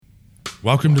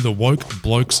Welcome to the Woke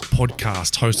Blokes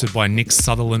podcast, hosted by Nick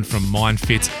Sutherland from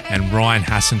MindFit and Ryan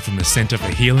Hassan from the Centre for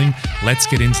Healing. Let's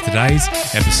get into today's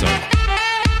episode.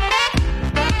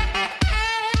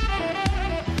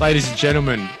 Ladies and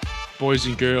gentlemen, boys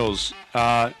and girls,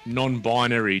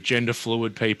 non-binary, gender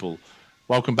fluid people,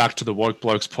 welcome back to the Woke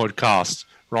Blokes podcast.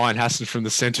 Ryan Hassan from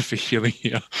the Centre for Healing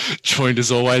here, joined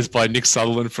as always by Nick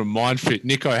Sutherland from MindFit.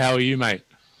 Nico, how are you, mate?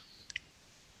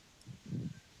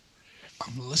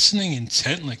 I'm listening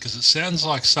intently because it sounds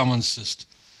like someone's just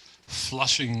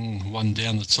flushing one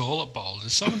down the toilet bowl.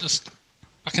 Is someone just?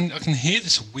 I can hear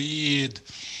this weird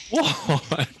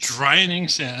draining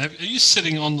sound. Are you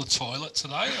sitting on the toilet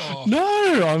today? Or?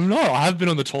 No, I'm not. I have been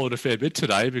on the toilet a fair bit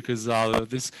today because I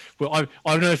don't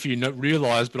know if you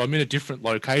realise, but I'm in a different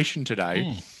location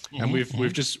today, and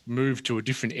we've just moved to a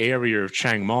different area of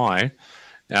Chiang Mai.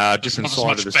 Different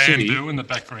side of the city. Bamboo in the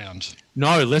background.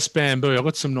 No, less bamboo. I've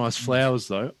got some nice flowers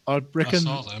though. I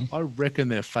saw them. I reckon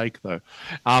they're fake though.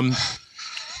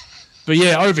 But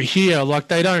yeah, over here, like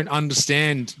they don't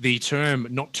understand the term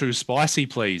 "not too spicy,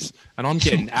 please," and I'm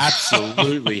getting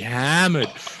absolutely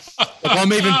hammered. Like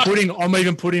I'm even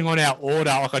putting on our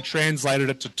order. Like I translated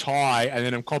it to Thai, and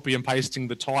then I'm copy and pasting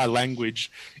the Thai language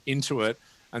into it.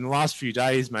 And the last few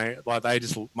days, mate, like they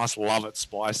just must love it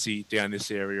spicy down this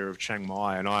area of Chiang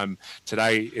Mai. And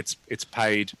today it's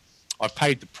paid. I've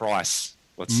paid the price.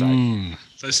 Let's say.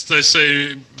 They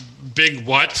say big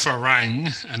white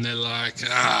farang, and they're like,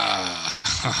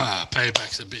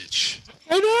 payback's a bitch.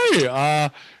 I know.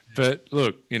 But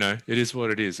look, it is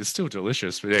what it is. It's still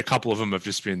delicious. But yeah, a couple of them have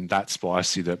just been that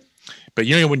spicy that. But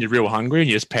when you're real hungry and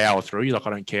you just power through, you're like, I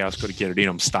don't care. I've got to get it in.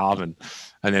 I'm starving.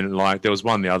 And then there was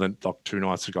one the other 2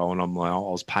 nights ago, and I'm like, I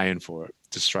was paying for it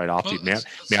just straight after.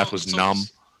 Mouth was numb.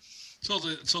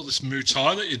 It's all this Muay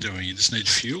Thai that you're doing. You just need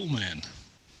fuel, man.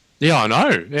 Yeah, I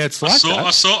know. Yeah, it's like that.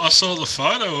 I saw the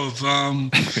photo of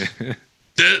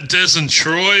Des and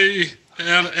Troy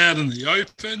out in the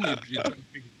open. You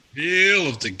feel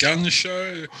of the gun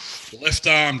show. Left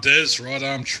arm Des, right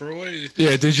arm Troy.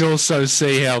 Yeah, did you also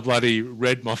see how bloody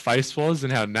red my face was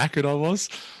and how knackered I was?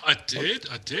 I did.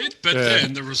 But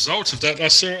then the result of that, I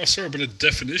saw a bit of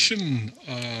definition,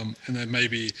 and then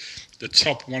maybe the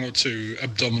top 1 or 2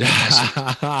 abdominal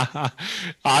muscles.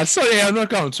 So yeah, I'm not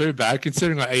going too bad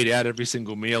considering I eat out every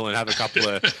single meal and have a couple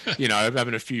of,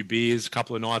 having a few beers, a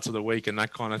couple of nights of the week and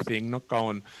that kind of thing. Not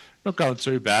going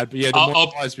too bad. But yeah, the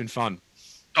Muay Thai has been fun.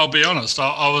 I'll be honest.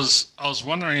 I was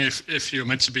wondering if you were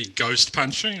meant to be ghost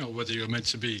punching or whether you were meant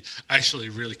to be actually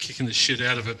really kicking the shit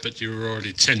out of it, but you were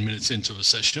already 10 minutes into a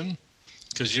session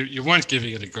because you weren't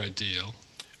giving it a great deal.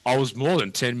 I was more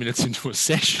than 10 minutes into a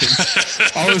session.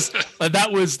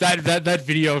 That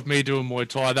video of me doing Muay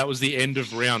Thai. That was the end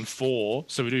of round 4.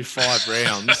 So we do 5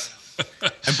 rounds.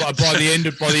 And by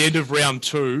the end of round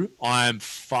 2, I am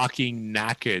fucking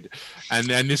knackered. And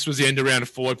then this was the end of round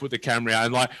 4. I put the camera out,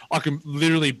 and I can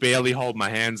literally barely hold my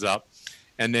hands up.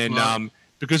 And then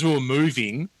because we were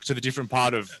moving to the different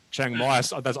part of Chiang Mai, I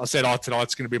said,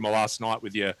 tonight's going to be my last night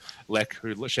with you, Lek.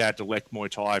 Shout out to Lek Muay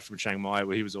Thai from Chiang Mai,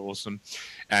 where he was awesome.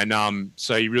 And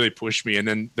so he really pushed me. And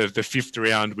then the 5th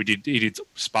round, he did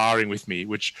sparring with me,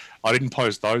 which I didn't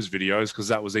post those videos because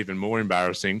that was even more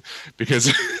embarrassing.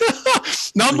 Because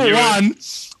number 1,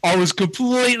 I was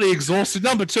completely exhausted.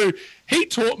 Number 2, he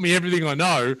taught me everything I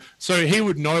know, so he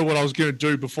would know what I was going to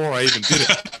do before I even did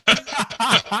it.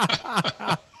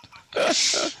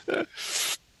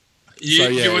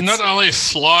 You were not only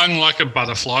flying like a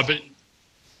butterfly, but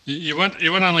you weren't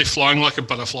only flying like a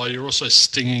butterfly. You were also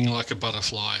stinging like a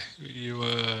butterfly. You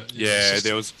were. Yeah,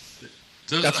 there was.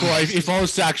 That's why if I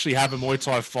was to actually have a Muay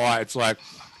Thai fight, it's like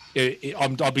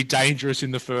I'll be dangerous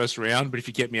in the first round, but if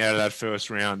you get me out of that first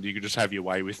round, you can just have your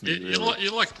way with me.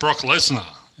 You're like Brock Lesnar.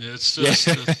 It's just.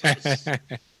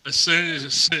 As soon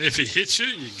as if he hits you,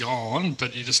 you're gone.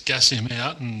 But you just gas him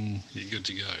out, and you're good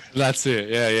to go. That's it.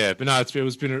 Yeah. But no,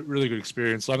 it's been a really good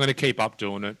experience. So I'm going to keep up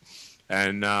doing it,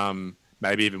 and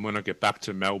maybe even when I get back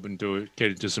to Melbourne,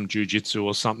 get into some jiu-jitsu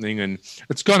or something. And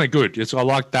it's kind of good. I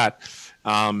like that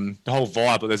the whole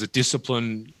vibe. But there's a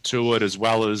discipline to it as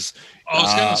well as.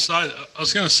 I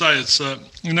was going to say it's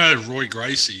Roy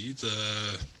Gracie,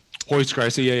 the Hoist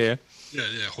Gracie. Yeah.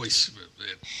 Hoist.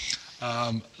 Yeah.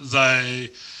 I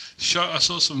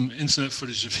saw some internet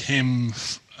footage of him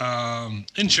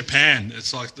in Japan.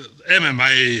 It's like the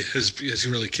MMA has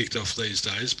really kicked off these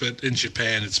days, but in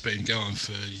Japan it's been going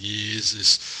for years,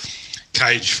 this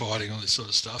cage fighting, all this sort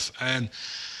of stuff. And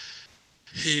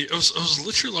it was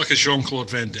literally like a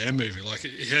Jean-Claude Van Damme movie. Like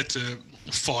he had to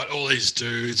fight all these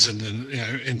dudes and then,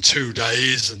 in 2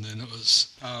 days, and then it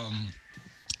was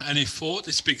and he fought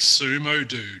this big sumo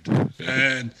dude,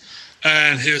 and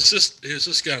he was just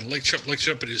going leg chop,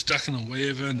 but he was ducking and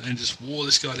weaving and just wore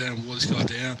this guy down,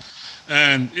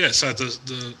 and yeah, so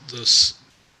the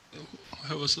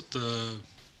how was it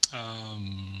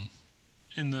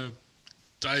in the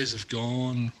days of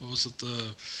gone, what was it,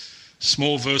 the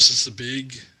small versus the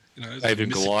big, David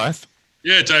and Goliath.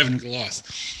 Yeah, David and Goliath.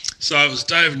 So it was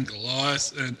David and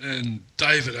Goliath, and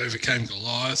David overcame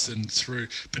Goliath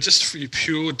but just through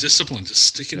pure discipline, just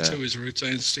sticking to his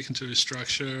routine, sticking to his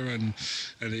structure, and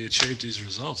he achieved his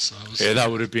results. So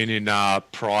that would have been in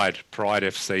Pride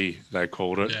FC, they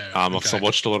called it. Yeah, I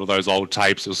watched a lot of those old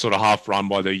tapes. It was sort of half run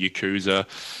by the Yakuza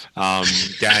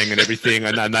gang and everything,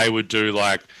 and they would do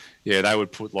like, yeah, they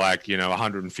would put like, a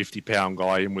 150-pound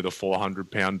guy in with a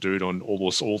 400-pound dude on all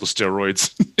the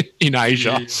steroids in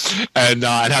Asia, and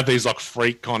have these like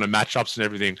freak kind of matchups and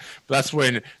everything. But that's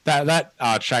when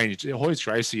that changed. Royce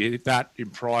Gracie, that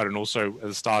in Pride, and also at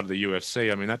the start of the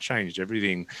UFC. I mean, that changed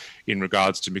everything in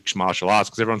regards to mixed martial arts,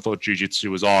 because everyone thought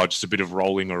jiu-jitsu was just a bit of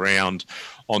rolling around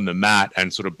on the mat,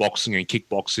 and sort of boxing and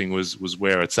kickboxing was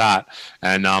where it's at,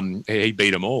 and he beat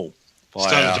them all.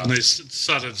 They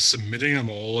started submitting them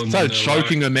all. And started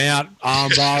choking them out, arm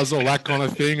bars, all that kind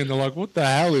of thing. And they're like, what the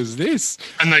hell is this?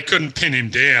 And they couldn't pin him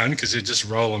down because he'd just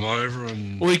roll him over.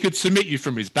 Well, he could submit you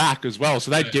from his back as well. So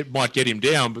they might get him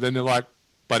down, but then they're like,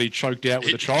 but he choked out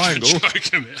with a triangle. Choke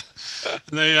him out.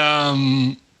 They,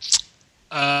 what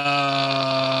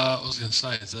was I going to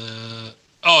say?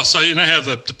 So you know how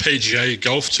the PGA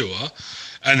Golf Tour,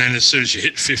 and then as soon as you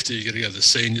hit 50, you got to go to the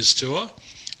Seniors Tour.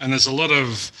 And there's a lot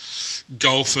of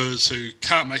golfers who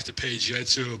can't make the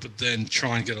PGA Tour, but then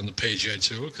try and get on the PGA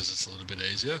Tour because it's a little bit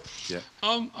easier. Yeah.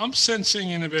 I'm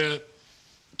sensing in about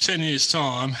 10 years'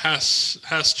 time,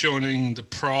 Haas joining the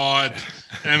Pride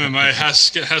MMA,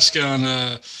 Haas going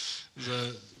the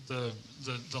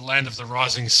land of the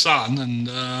rising sun, and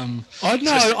I'd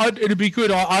know it'd be good.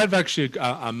 I've actually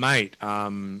a mate,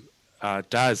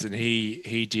 Daz, and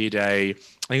he did I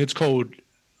think it's called.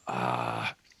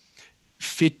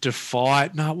 Fit to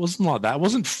Fight. No, it wasn't like that. It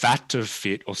wasn't Fat to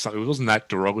Fit or something. It wasn't that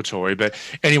derogatory. But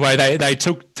anyway, they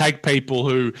take people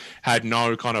who had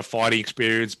no kind of fighting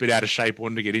experience, bit out of shape,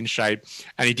 wanted to get in shape,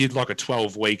 and he did like a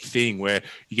 12-week thing where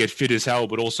you get fit as hell,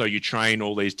 but also you train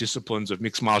all these disciplines of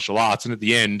mixed martial arts. And at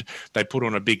the end, they put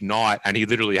on a big night, and he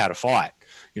literally had a fight.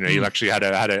 He actually had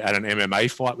an MMA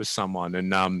fight with someone,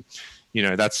 and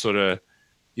that's sort of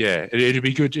it'd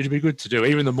be good. It'd be good to do.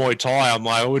 Even the Muay Thai, I'm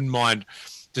like, I wouldn't mind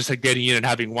just getting in and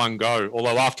having one go.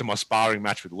 Although after my sparring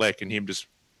match with Lek and him just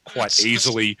quite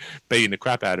easily beating the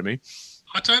crap out of me.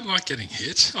 I don't like getting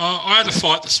hit. I had a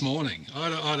fight this morning. I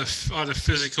had a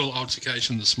physical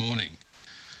altercation this morning.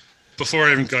 Before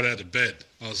I even got out of bed,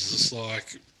 I was just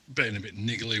like being a bit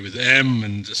niggly with M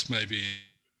and just maybe...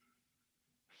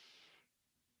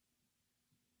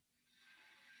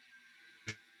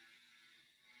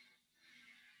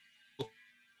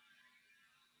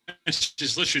 And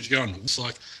she's literally going, it's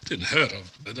like, it didn't hurt. I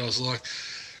was like,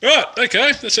 right,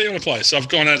 okay, that's how you want to play. So I've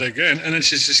gone at it again, and then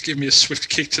she's just given me a swift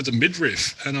kick to the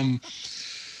midriff. And I'm,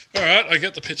 all right, I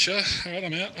get the picture. All right,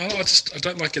 I'm out. I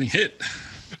don't like getting hit.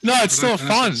 No, it's still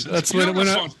fun. That's when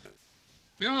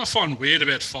I find weird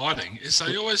about fighting is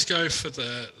they always go for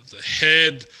the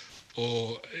head,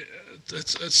 or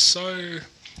it's so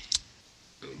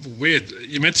weird.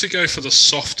 You're meant to go for the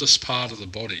softest part of the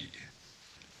body.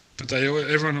 But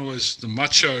everyone always, the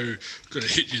macho, got to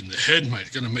hit you in the head,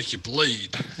 mate, going to make you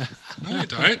bleed. No, you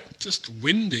don't. Just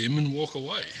wind him and walk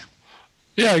away.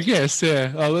 Yeah, I guess, yeah.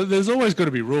 There's always got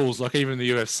to be rules. Like even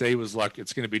the UFC was like,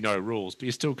 it's going to be no rules, but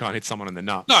you still can't hit someone in the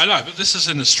nuts. No, but this is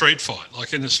in a street fight.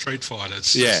 Like in a street fight,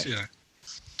 it's just,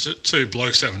 two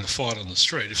blokes having a fight on the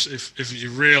street. If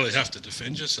you really have to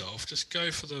defend yourself, just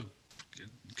go for the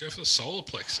solar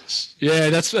plexus. Yeah,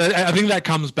 I think that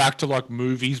comes back to like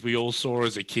movies we all saw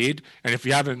as a kid, and if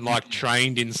you haven't like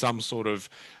trained in some sort of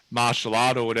martial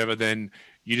art or whatever, then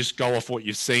you just go off what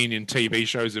you've seen in TV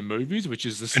shows and movies, which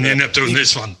is this. And you end up doing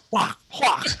this one.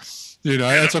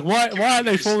 It's like why are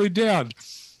they falling down?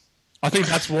 I think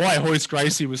that's why Royce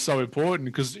Gracie was so important,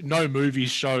 because no movies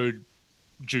showed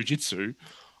jiu-jitsu,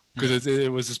 because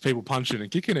it was just people punching and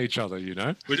kicking each other. We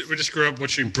just grew up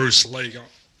watching Bruce Lee going,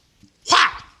 wah!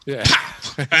 Yeah.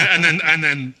 and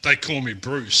then they call me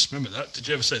Bruce. Remember that? Did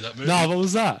you ever see that movie? No, what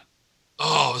was that?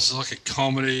 Oh, it was like a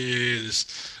comedy.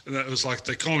 And it was like,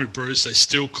 they call me Bruce, they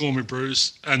still call me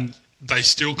Bruce, and they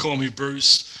still call me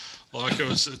Bruce. Like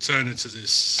it turned into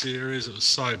this series. It was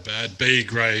so bad.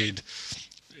 B-grade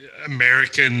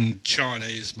American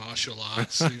Chinese martial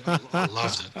arts. I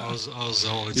loved it. I was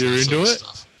all into You're that into sort of it?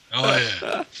 stuff. Oh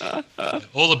yeah,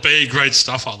 all the B grade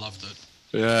stuff. I loved it.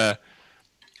 Yeah.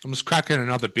 I'm just cracking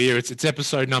another beer. It's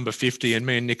episode number 50, and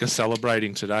me and Nick are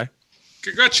celebrating today.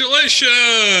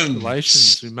 Congratulations!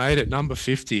 Congratulations, we made it, number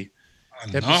 50. I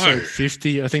Episode know.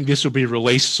 50. I think this will be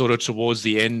released sort of towards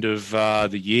the end of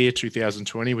the year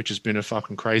 2020, which has been a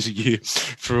fucking crazy year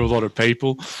for a lot of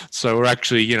people. So we're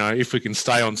actually, if we can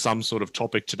stay on some sort of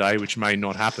topic today, which may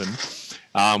not happen,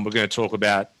 we're going to talk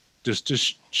about just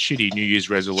shitty New Year's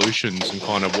resolutions and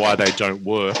kind of why they don't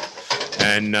work,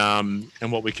 and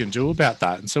what we can do about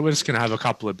that. And so we're just going to have a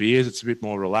couple of beers. It's a bit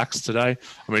more relaxed today.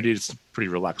 I mean, it's pretty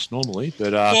relaxed normally,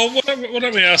 but Well, why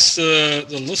don't we ask the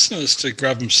listeners to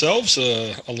grab themselves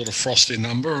a little frosty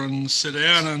number and sit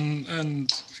down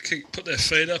and put their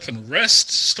feet up and rest.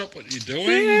 Stop what you're doing.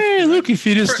 yeah, look, if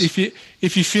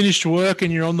you finished work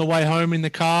and you're on the way home in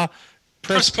the car,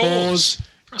 press pause.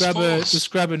 Grab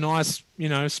a nice,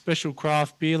 special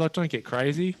craft beer. Like, don't get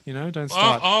crazy, don't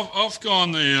start. I've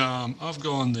gone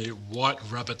the White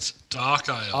Rabbit Dark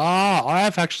Ale. Ah, I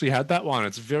have actually had that one.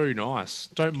 It's very nice.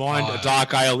 Don't mind a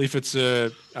dark ale if it's a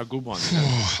good one.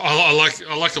 I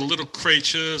like a Little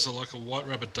Creatures. I like a White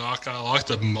Rabbit Dark Ale. I like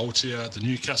the Maltia, the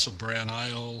Newcastle Brown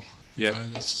Ale. Yeah,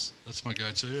 that's my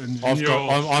go-to. And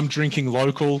I'm drinking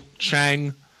local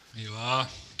Chang. You are.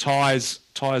 Thai's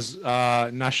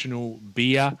national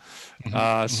beer.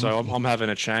 So I'm having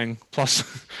a Chang.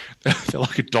 Plus, they're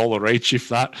like $1 each, if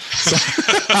that. So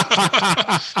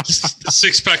the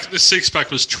six pack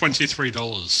was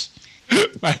 $23.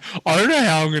 Mate, I don't know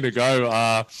how I'm going to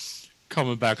go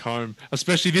coming back home,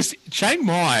 especially this Chiang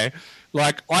Mai.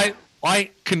 Like,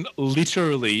 I can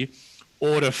literally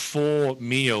order 4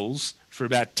 meals for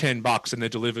about $10, and they're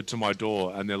delivered to my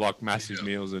door, and they're like massive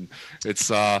meals, and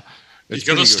it's. You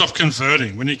got to stop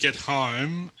converting when you get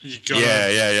home. You got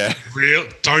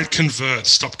don't convert.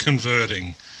 Stop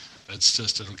converting.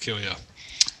 It'll kill you.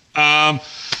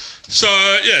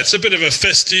 It's a bit of a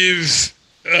festive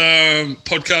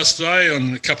podcast today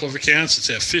on a couple of accounts. It's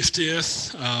our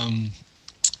 50th,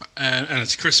 and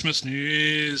it's Christmas, New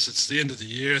Year's. It's the end of the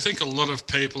year. I think a lot of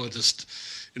people are just,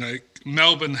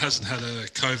 Melbourne hasn't had a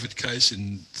COVID case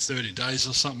in 30 days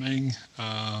or something.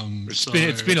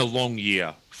 It's been a long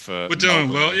year. We're doing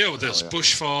well, yeah. Well, there's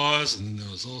bushfires and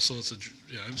there was all sorts of,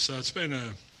 so it's been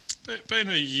a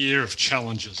year of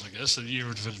challenges, I guess, a year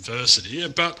of adversity.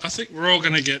 But I think we're all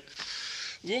going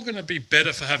to be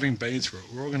better for having been through it.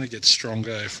 We're all going to get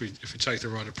stronger if we take the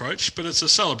right approach. But it's a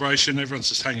celebration. Everyone's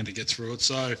just hanging to get through it.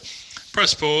 So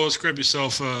press pause, grab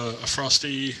yourself a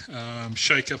frosty,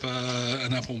 shake up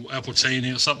an apple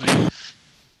teeny or something.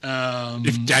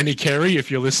 If Danny Carey,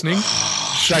 if you're listening,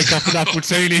 shake up an apple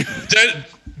teeny.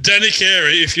 Danny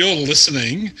Carey, if you're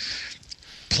listening,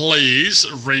 please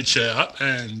reach out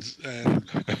and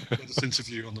let us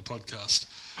interview on the podcast.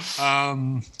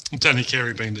 Danny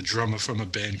Carey being the drummer from a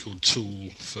band called Tool,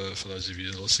 for those of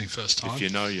you that are listening first time. If you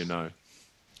know, you know.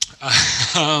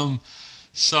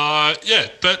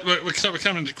 But we're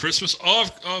coming to Christmas. I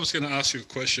was going to ask you a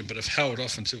question, but I've held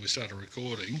off until we started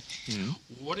recording.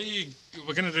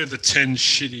 We're going to do the 10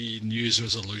 shitty New Year's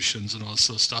resolutions and all that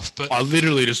sort of stuff. But I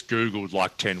literally just Googled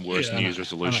like 10 worst New Year's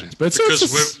resolutions. But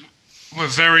we're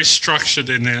very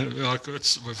strucred in there.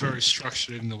 We're very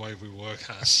structured in the way we work,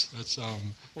 Has.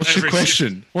 What's your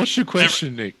question? What's your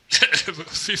question, Nick?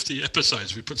 50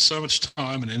 episodes. We put so much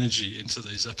time and energy into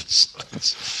these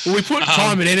episodes. Well, we put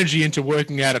time and energy into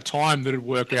working out a time that would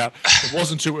work out. It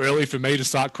wasn't too early for me to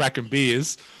start cracking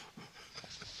beers.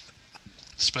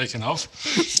 Speaking of.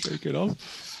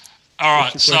 All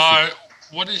right. So,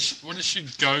 what is your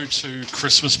go-to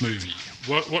Christmas movie?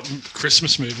 What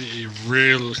Christmas movie are you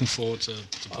really looking forward to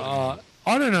putting on?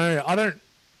 I don't know.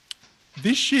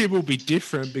 This year will be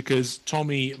different because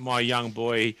Tommy, my young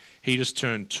boy, he just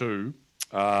turned 2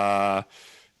 about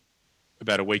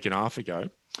a week and a half ago.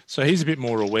 So he's a bit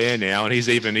more aware now, and he's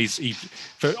into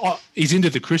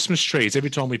the Christmas trees. Every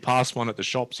time we pass one at the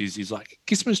shops, he's like,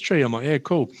 Christmas tree. I'm like, yeah,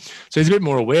 cool. So he's a bit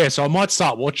more aware. So I might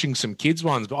start watching some kids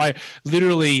ones, but I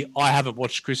haven't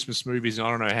watched Christmas movies in I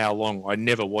don't know how long. I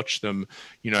never watched them,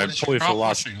 probably for the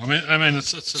last. I mean,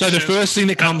 it's so the first thing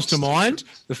that comes to mind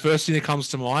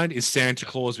is Santa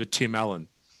Claus with Tim Allen.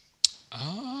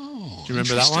 Oh, do you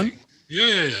remember that one?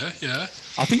 Yeah.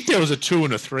 I think there was a 2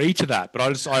 and a 3 to that,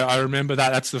 but I remember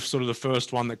that. That's the sort of the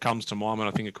first one that comes to mind when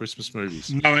I think of Christmas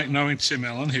movies. Knowing Tim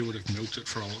Allen, he would have milked it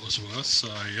for all it was worth. So,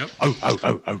 yep.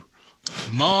 Oh.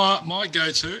 My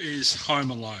go-to is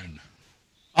Home Alone.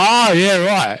 Oh, yeah,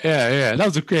 right. Yeah. That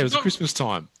was it was Christmas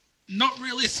time. Not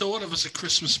really thought of as a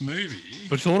Christmas movie.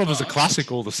 But thought of as a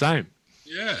classic all the same.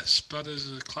 Yes, but it's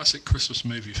a classic Christmas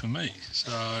movie for me.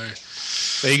 So,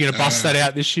 Are you going to bust that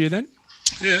out this year then?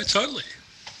 yeah, totally.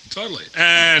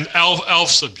 And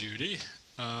Elf's a beauty.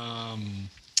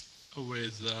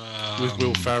 With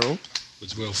Will Ferrell.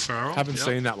 With Will Ferrell. Haven't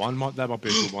seen that one. That might be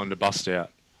a good one to bust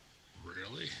out.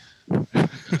 Really?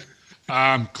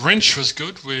 Grinch was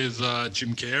good with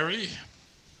Jim Carrey.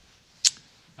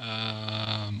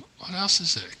 What else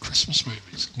is there? Christmas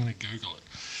movies. I'm going to Google it.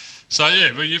 So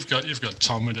yeah, well you've got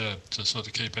Tommy to sort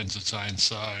of keep entertained.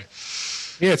 So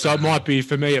yeah, so it might be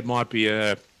for me. It might be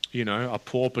a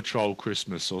Paw Patrol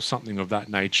Christmas or something of that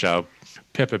nature.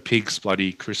 Peppa Pig's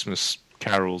bloody Christmas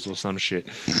carols or some shit.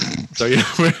 So yeah,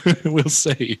 we'll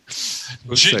see.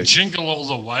 Jingle All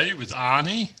the Way with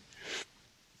Arnie.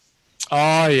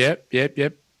 Oh yep.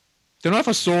 Don't know if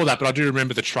I saw that, but I do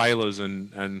remember the trailers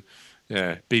and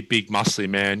yeah, big muscly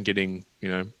man getting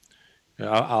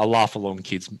a laugh along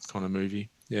kids kind of movie.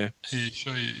 Yeah. Yeah,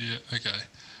 sure. Yeah. Okay.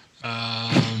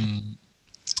 And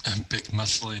big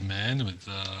muscly man with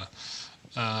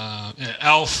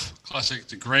Elf, classic.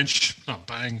 The Grinch. Oh,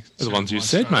 bang. The ones you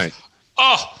said, mate.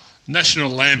 Oh,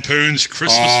 National Lampoon's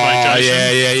Christmas Vacation.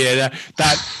 Yeah.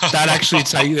 That actually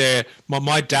take there.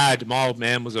 My dad, my old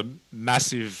man, was a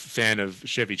massive fan of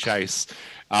Chevy Chase.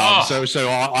 So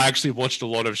I actually watched a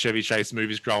lot of Chevy Chase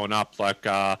movies growing up, like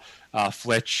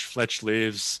Fletch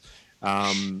Lives,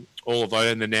 all of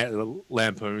those, and the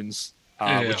Lampoons,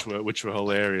 which were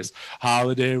hilarious.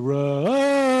 Holiday Road.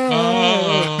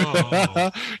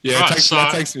 Yeah, right,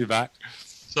 that takes me back.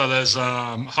 So there's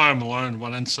Home Alone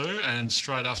 1 and 2, and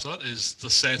straight after that is The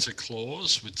Santa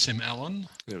Claus with Tim Allen.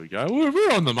 There we go.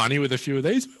 We're on the money with a few of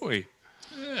these, aren't we?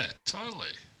 Yeah, totally.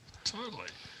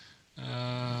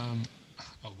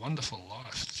 A Wonderful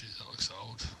Life. Jeez, that looks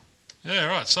old. Yeah,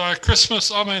 right. So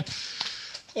Christmas, I mean,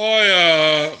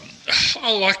 I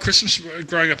like Christmas.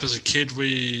 Growing up as a kid,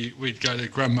 we'd go to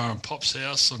Grandma and Pop's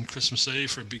house on Christmas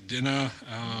Eve for a big dinner.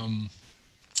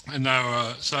 And they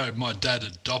were, so my dad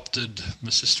adopted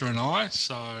my sister and I.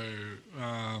 So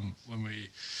when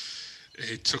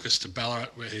he took us to Ballarat,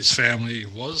 where his family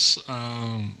was,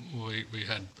 we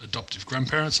had adoptive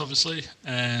grandparents, obviously,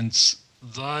 and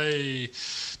they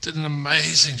did an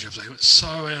amazing job. They went so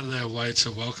out of their way to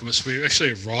welcome us. We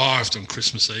actually arrived on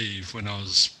Christmas Eve when I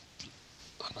was,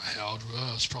 I don't know how old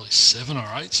I was, probably 7 or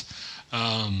 8,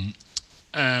 and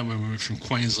when we moved from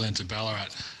Queensland to Ballarat.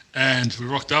 And we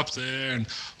rocked up there and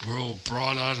we're all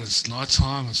bright-eyed and it's night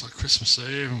time. It's like Christmas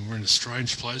Eve and we're in a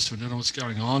strange place. We don't know what's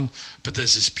going on. But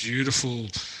there's this beautiful,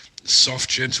 soft,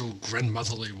 gentle,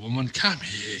 grandmotherly woman. Come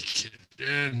here, kid.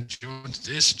 And do you want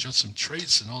this? Do you want some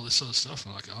treats and all this sort of stuff?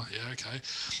 I'm like, oh, yeah, okay.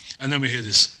 And then we hear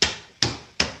this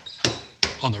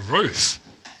on the roof.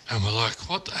 And we're like,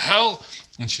 what the hell?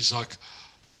 And she's like,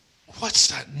 what's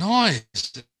that noise?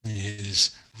 And you hear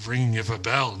this ringing of a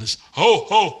bell and this ho,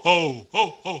 ho, ho,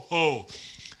 ho, ho, ho.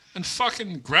 And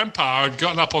fucking Grandpa had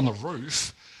gotten up on the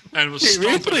roof and was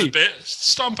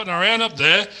stomping around up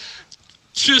there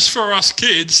just for us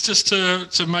kids, just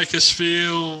to make us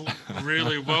feel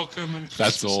really welcome. And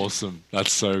that's awesome.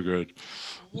 That's so good.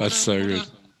 What a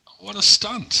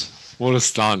stunt. What a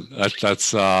stunt.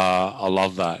 That's I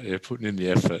love that. Yeah, putting in the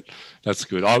effort. That's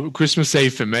good. Christmas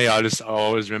Eve for me, I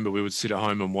always remember we would sit at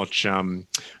home and watch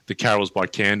the carols by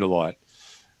candlelight.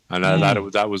 And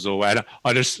that was all. And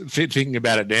I just thinking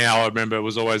about it now, I remember it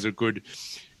was always a good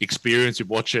experience. You'd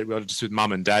watch it just with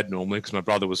mum and dad normally because my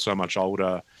brother was so much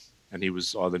older and he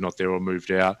was either not there or moved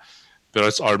out.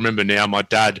 But I remember now my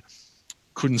dad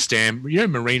couldn't stand,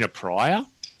 Marina Pryor,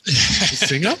 the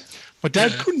singer? My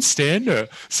dad couldn't stand her,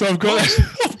 so I've got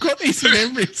these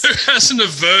memories. Who has an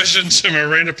aversion to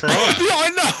Marina Pryor? Yeah,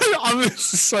 I know.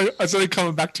 It's only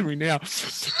coming back to me now.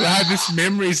 But I have these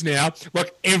memories now,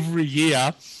 like every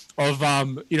year of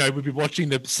we'd be watching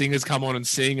the singers come on and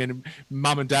sing, and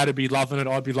mum and dad would be loving it,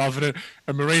 I'd be loving it,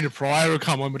 and Marina Pryor would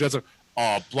come on. My dad's like,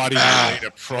 oh, bloody Marina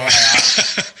Pryor.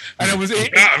 And it was...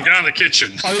 I'm going to the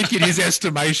kitchen. I think in his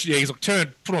estimation, he's like,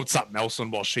 put on something else on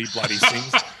while she bloody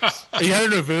sings. He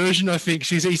had an aversion, I think.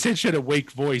 He said she had a weak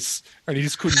voice, and he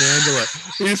just couldn't handle it.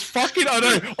 He was fucking, I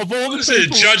know, of all the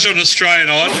people... a judge on Australian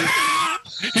Idol.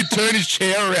 He'd turn his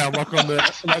chair around like on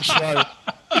that show.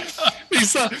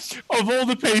 He's like, of all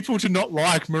the people to not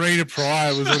like, Marina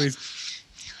Pryor was on his,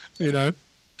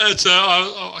 It's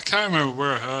I can't remember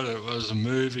where I heard it. It was a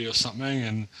movie or something,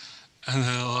 and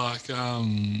they're like,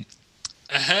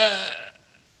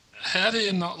 how do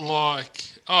you not like?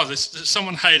 Oh,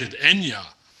 someone hated Enya,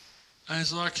 And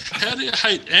it's like, how do you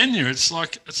hate Anya? It's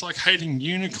like hating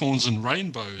unicorns and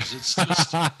rainbows. It's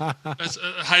just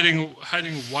hating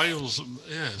whales.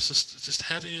 Yeah, it's just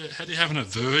how do you have an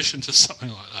aversion to something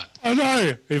like that? I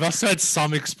know. He must have had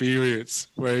some experience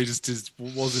where he just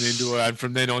wasn't into her, and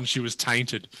from then on she was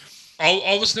tainted.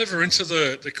 I was never into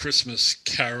the Christmas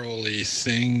carol-y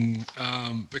thing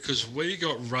because we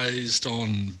got raised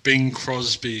on Bing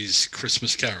Crosby's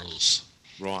Christmas carols.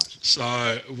 Right.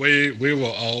 So we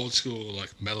were old school, like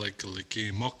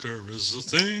Melikaliki Mocker is the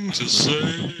thing to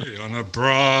say on a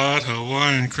bright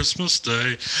Hawaiian Christmas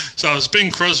day. So it was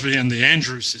Bing Crosby and the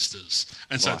Andrews Sisters.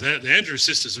 And so the Andrews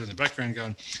Sisters were in the background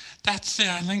going, "That's the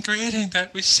island greeting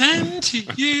that we send to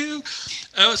you."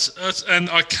 And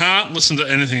I can't listen to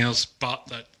anything else but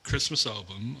that Christmas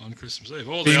album on Christmas Eve.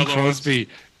 All the Bing other Crosby.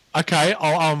 Okay,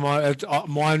 my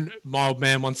old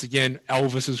man once again,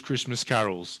 Elvis's Christmas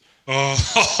carols. Oh.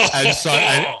 And so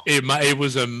it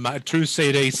was a 2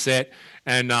 CD set,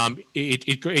 and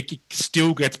it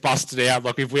still gets busted out.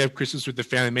 Like if we have Christmas with the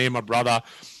family, me and my brother,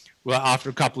 well, after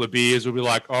a couple of beers, we'll be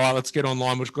like, all right, let's get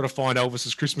online. We've got to find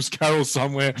Elvis's Christmas carols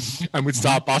somewhere, and we'd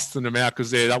start busting them out because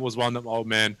that was one that my old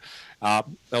man, that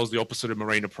was the opposite of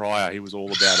Marina Pryor. He was all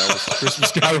about Elvis's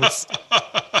Christmas carols.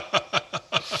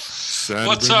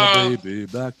 Santa, bring the baby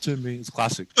back to me. It's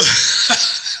classic.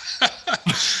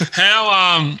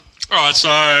 How all right, so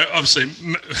obviously,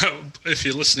 if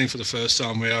you're listening for the first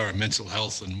time, we are a mental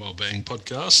health and wellbeing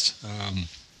podcast.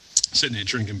 Sitting here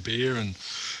drinking beer and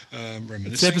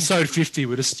reminiscing. It's episode 50.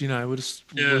 We're just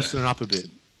loosening up a bit.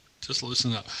 Just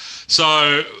loosen up.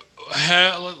 So,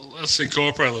 let's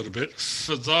incorporate a little bit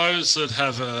for those that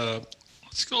have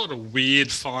let's call it a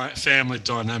weird family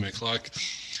dynamic, like.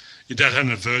 Your dad had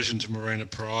an aversion to Marina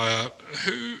Pryor.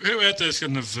 Who out there's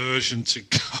got an aversion to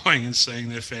going and seeing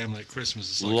their family at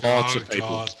Christmas? It's like, lots of people.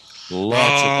 God.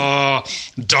 Lots of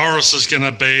people. Doris is going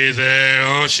to be there.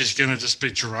 Oh, she's going to just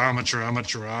be drama.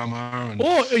 And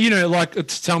or, like,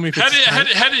 tell me if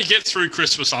how do you get through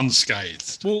Christmas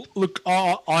unscathed? Well, look,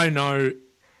 I know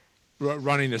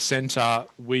running the centre,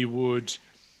 we would...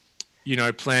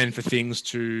 plan for things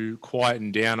to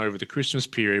quieten down over the Christmas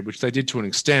period, which they did to an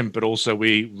extent, but also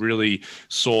we really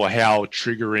saw how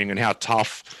triggering and how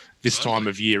tough this time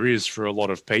of year is for a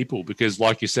lot of people because,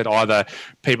 like you said, either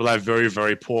people have very,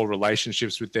 very poor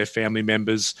relationships with their family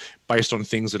members based on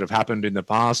things that have happened in the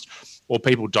past, or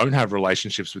people don't have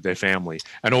relationships with their family.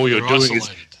 And all you're doing is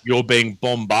you're being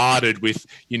bombarded with,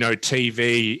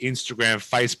 TV, Instagram,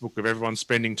 Facebook of everyone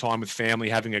spending time with family,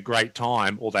 having a great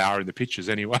time, or they are in the pictures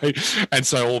anyway. And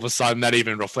so all of a sudden that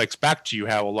even reflects back to you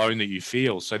how alone that you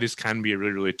feel. So this can be a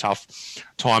really, really tough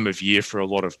time of year for a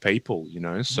lot of people,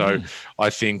 So I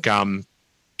think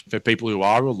for people who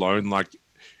are alone, like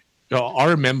I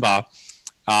remember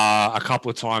a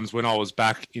couple of times when I was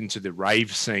back into the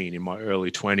rave scene in my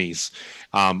early 20s.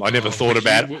 I never thought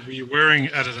about... Were you wearing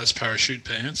Adidas parachute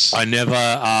pants? I never...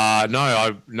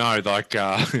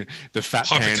 the fat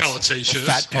pants, t-shirts,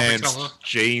 fat pants,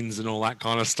 jeans and all that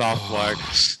kind of stuff.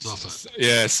 Stop it.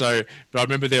 Yeah, but I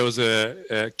remember there was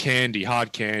a candy,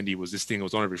 hard candy was this thing. It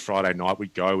was on every Friday night.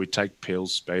 We'd take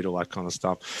pills, speed, all that kind of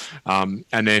stuff. And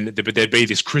then there'd be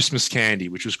this Christmas candy,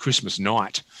 which was Christmas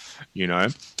night,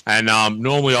 And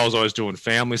normally I was always doing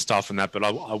family stuff and that, but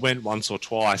I went once or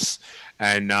twice,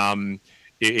 and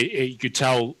you could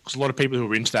tell because a lot of people who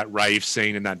were into that rave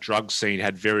scene and that drug scene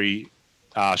had very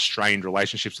strained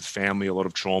relationships with family, a lot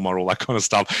of trauma, all that kind of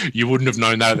stuff. You wouldn't have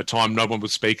known that at the time. No one would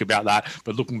speak about that.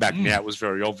 But looking back now, it was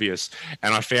very obvious.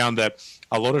 And I found that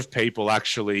a lot of people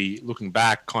actually, looking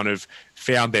back, kind of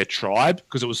found their tribe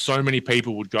because it was so many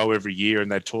people would go every year and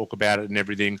they'd talk about it and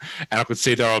everything. And I could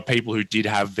see there are people who did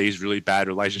have these really bad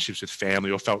relationships with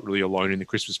family or felt really alone in the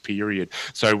Christmas period.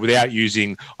 So without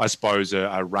using, I suppose,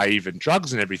 a rave and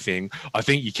drugs and everything, I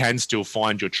think you can still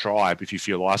find your tribe if you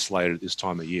feel isolated at this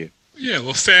time of year. Yeah,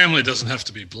 well, family doesn't have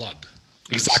to be blood.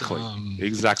 Exactly.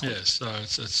 Exactly. Yeah, so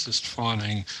it's just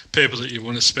finding people that you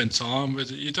want to spend time with.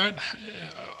 You don't.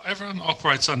 Everyone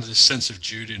operates under this sense of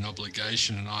duty and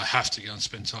obligation, and I have to go and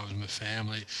spend time with my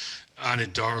family. Auntie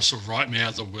Doris will write me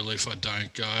out the will if I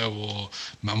don't go, or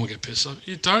Mum will get pissed off.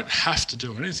 You don't have to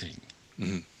do anything.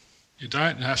 Mm-hmm. You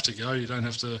don't have to go. You don't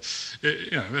have to.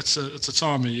 It's a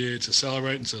time of year to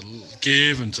celebrate and to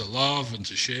give and to love and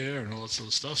to share and all that sort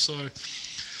of stuff. So.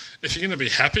 If you're going to be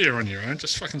happier on your own,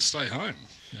 just fucking stay home.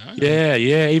 Yeah.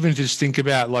 Even just think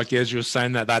about, like, as you were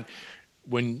saying, that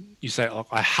when you say, like,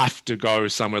 I have to go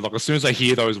somewhere, like as soon as I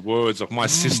hear those words, like my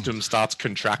system starts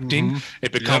contracting.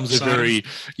 It becomes a very,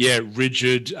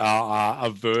 rigid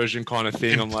aversion kind of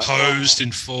thing. Imposed,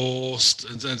 enforced,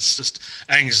 and it's just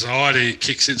anxiety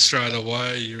kicks in straight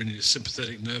away. You're in your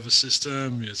sympathetic nervous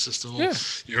system. It's just all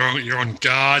you're on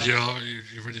guard. You're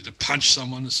ready to punch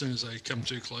someone as soon as they come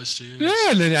too close to you.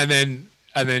 Yeah,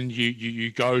 and then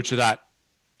you go to that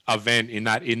event in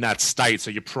that state, so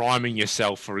you're priming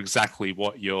yourself for exactly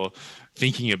what you're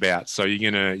thinking about, so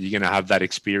you're gonna have that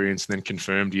experience and then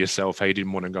confirm to yourself, hey, you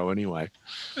didn't want to go anyway.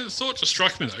 The thought just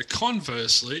struck me though,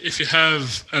 conversely, if you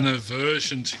have an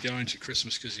aversion to going to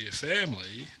Christmas because of your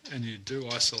family and you do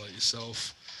isolate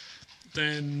yourself,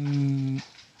 then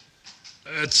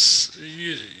it's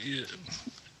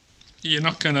you're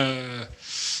not gonna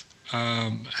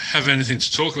have anything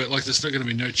to talk about. Like, there's not going to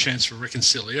be no chance for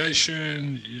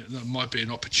reconciliation. There might be an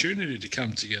opportunity to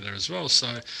come together as well. So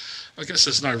I guess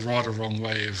there's no right or wrong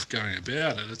way of going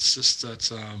about it. It's just that,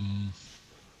 I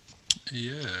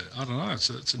don't know. It's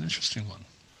an interesting one.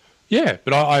 Yeah,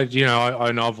 but I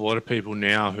know of a lot of people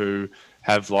now who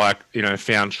have, like,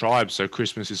 found tribes. So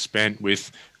Christmas is spent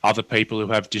with other people who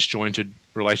have disjointed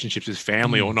relationships with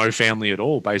family or no family at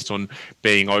all, based on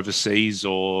being overseas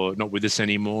or not with us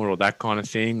anymore or that kind of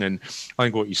thing. And I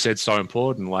think what you said is so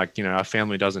important. Like, our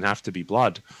family doesn't have to be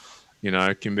blood.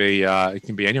 It can be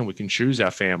anyone. We can choose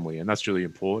our family, and that's really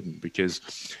important, because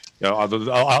the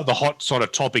hot sort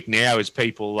of topic now is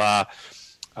people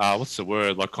what's the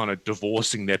word, like kind of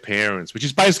divorcing their parents, which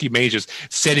is basically me just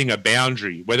setting a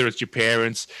boundary, whether it's your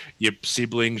parents, your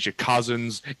siblings, your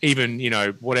cousins, even,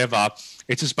 whatever.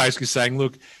 It's just basically saying,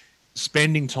 look,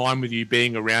 spending time with you,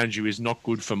 being around you is not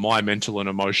good for my mental and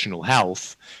emotional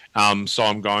health. So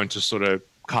I'm going to sort of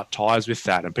cut ties with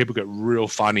that. And people get real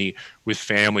funny with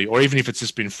family, or even if it's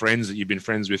just been friends that you've been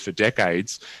friends with for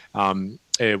decades,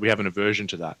 we have an aversion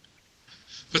to that.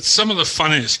 But some of the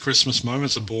funniest Christmas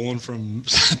moments are born from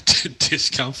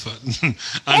discomfort and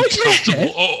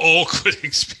uncomfortable or awkward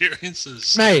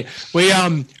experiences. Mate, we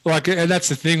and that's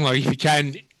the thing. Like, if you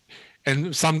can, and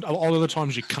a lot of the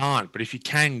times you can't, but if you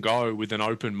can go with an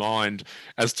open mind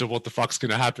as to what the fuck's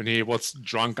going to happen here, what's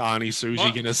drunk Auntie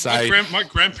Susie going to say? My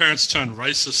grandparents turn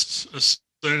racist as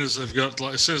soon as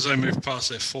as soon as they move past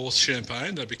their fourth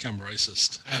champagne, they become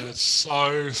racist, and it's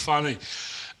so funny.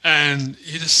 And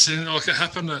you just see, like, it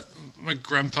happened at my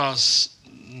grandpa's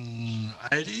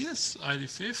 80th,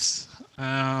 85th.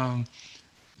 I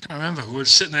can't remember. We were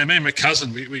sitting there, me and my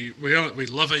cousin. We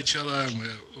love each other, and we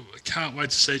can't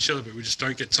wait to see each other, but we just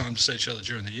don't get time to see each other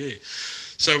during the year.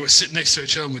 So we're sitting next to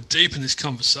each other, and we're deep in this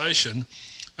conversation.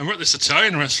 And we're at this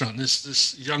Italian restaurant, and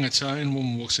this young Italian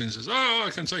woman walks in and says, "Oh,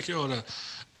 I can take your order."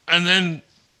 And then,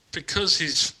 because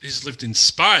he's lived in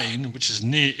Spain, which is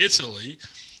near Italy,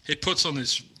 he puts on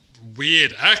this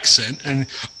weird accent and,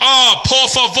 "Oh, por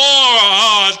favor,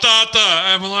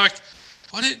 and we're like,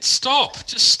 "Why didn't stop?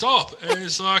 Just stop." And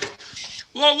he's like,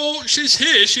 well, she's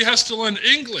here. She has to learn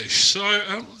English. So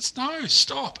no,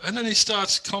 stop. And then he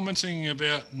starts commenting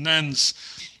about Nans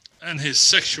and his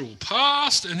sexual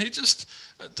past, and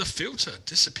the filter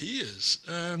disappears.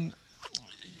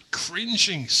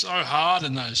 Cringing so hard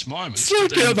in those moments.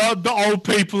 It's like,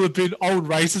 the old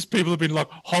racist people have been like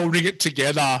holding it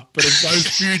together, but in those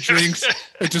few drinks,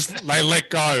 they let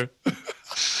go.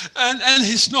 And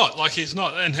he's not,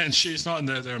 and she's not, and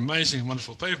they're amazing,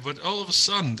 wonderful people. But all of a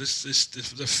sudden, the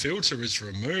filter is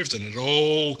removed, and it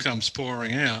all comes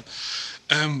pouring out.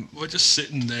 We're just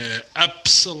sitting there,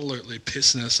 absolutely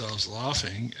pissing ourselves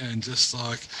laughing, and just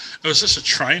like, it was just a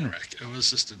train wreck. It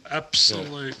was just an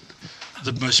absolute. Yeah.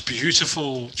 The most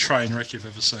beautiful train wreck you've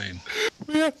ever seen.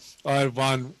 Yeah. I had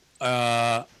one,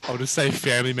 I'll just say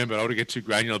family member. I don't want to get too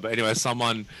granular, but anyway,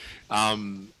 someone... Are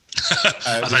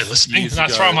they listening? No,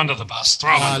 throw them under the bus.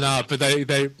 No, but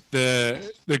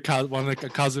one of the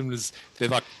cousins, they're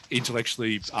like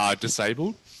intellectually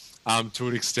disabled to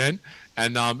an extent.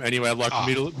 And anyway,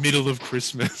 middle of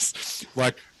Christmas,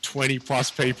 like 20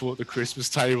 plus people at the Christmas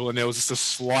table, and there was just a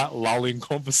slight lull in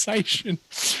conversation.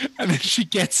 And then she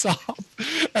gets up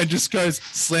and just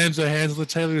slams her hands on the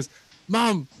table and goes,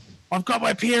 "Mum, I've got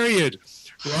my period."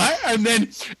 Right? And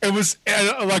then it was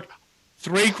like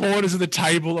 3/4 of the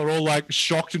table are all like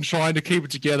shocked and trying to keep it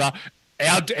together.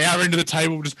 Our end of the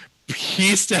table just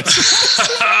pissed us.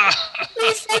 It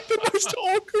was like the most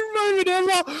awkward moment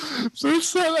ever. So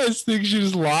it's one of those things you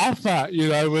just laugh at,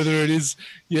 whether it is,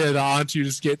 the auntie who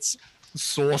just gets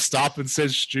sauced up and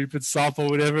says stupid stuff or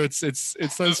whatever. It's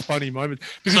those funny moments.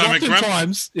 Because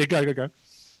oftentimes, go.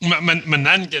 My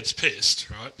nan gets pissed,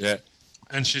 right? Yeah.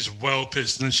 and she's well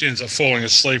pissed, and then she ends up falling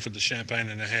asleep with the champagne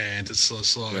in her hand. It's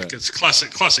like it's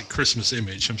classic Christmas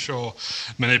image. I'm sure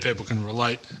many people can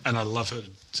relate, and I love her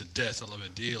to death. I love her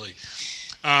dearly.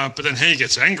 But then he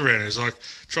gets angry and he's like,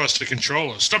 tries to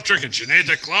control her. Stop drinking. You need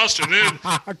that glass. And then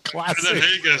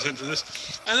he goes into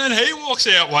this. And then he walks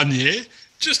out one year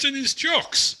just in his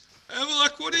jocks. And we're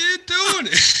like, what are you doing?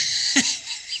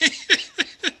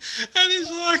 And he's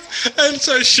like, and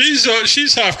so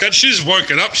she's half cut. She's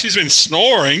woken up. She's been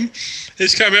snoring.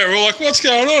 He's come out. We're like, what's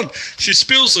going on? She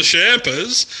spills the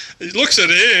champers. He looks at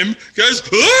him, goes,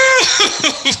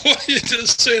 oh! You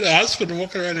just see the husband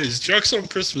walking around in his jocks on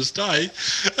Christmas Day.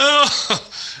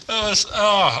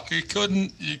 You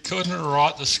couldn't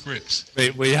write the scripts.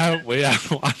 We have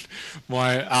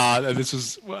one. This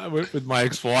was with my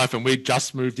ex-wife, and we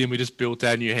just moved in. We just built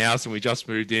our new house, and we just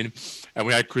moved in, and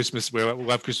we had Christmas. We'll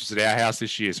have Christmas at our house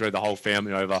this year, so we had the whole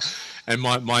family over. And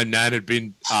my nan had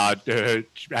been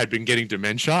getting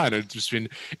dementia, and it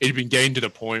had been getting to the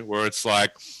point where it's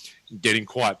like getting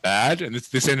quite bad. And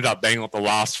this ended up being like the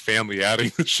last family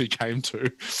outing that she came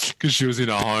to because she was in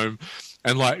her home.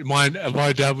 And like my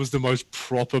dad was the most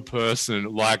proper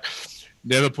person, like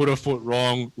never put a foot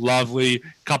wrong, lovely,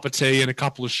 cup of tea and a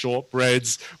couple of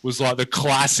shortbreads, was like the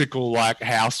classical like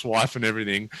housewife and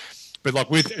everything. But like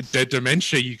with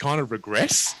dementia, you kind of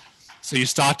regress. So you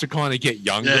start to kind of get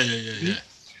younger. Yeah.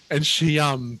 And she,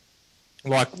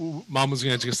 like, mum was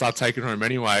going to start taking her home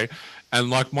anyway. And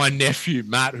like my nephew,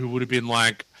 Matt, who would have been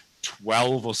like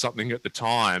 12 or something at the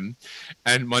time,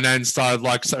 and my nan started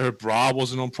like, so her bra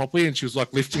wasn't on properly, and she was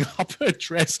like lifting up her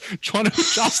dress trying to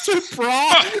adjust her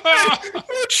bra.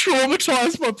 It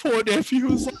traumatized my poor nephew, who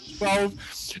was like 12.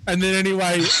 And then anyway,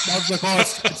 I was like, oh,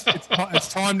 it's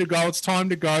time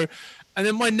to go. And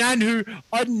then my nan, who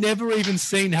I'd never even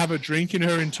seen have a drink in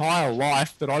her entire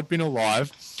life that I'd been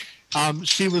alive,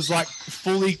 she was like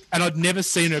fully, and I'd never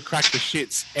seen her crack the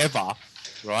shits ever,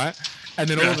 right? And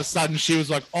then all of a sudden she was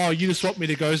like, oh, you just want me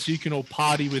to go so you can all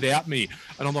party without me.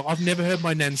 And I'm like, I've never heard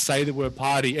my nan say the word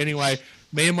party. Anyway,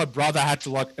 me and my brother had to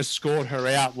like escort her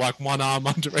out, like one arm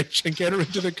under each, and get her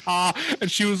into the car. And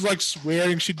she was like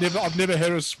swearing. I've never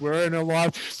heard her swear in her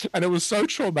life. And it was so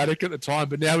traumatic at the time.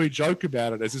 But now we joke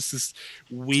about it as this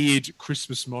weird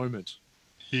Christmas moment.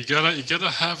 You gotta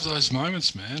have those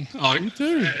moments, man. Like, you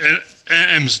do.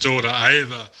 Em's daughter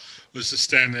Ava was just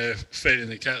standing there feeding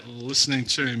the cat, listening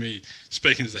to me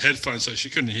speaking to the headphones, so she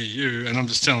couldn't hear you. And I'm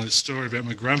just telling this story about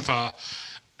my grandpa.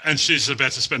 And she's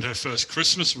about to spend her first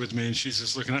Christmas with me, and she's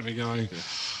just looking at me going,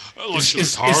 she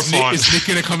was horrified. Is Nick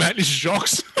going to come out in his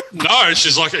jocks? No,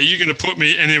 she's like, are you going to put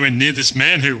me anywhere near this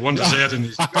man who wanders out in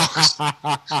his jocks?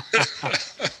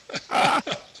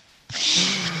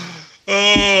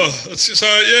 It's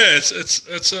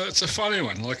a funny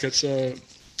one. Like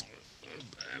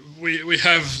we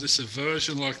have this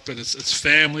aversion, like, but it's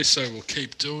family, so we'll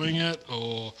keep doing it,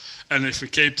 and if we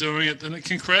keep doing it, then it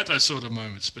can create those sort of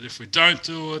moments. But if we don't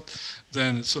do it,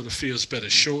 then it sort of feels better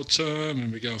short term,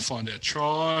 and we go and find our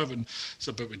tribe,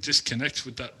 but we disconnect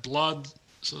with that blood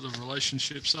sort of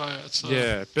relationship. So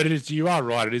but you are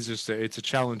right. It's a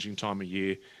challenging time of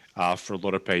year for a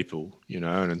lot of people,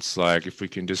 and it's like if we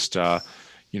can just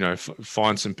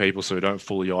find some people so we don't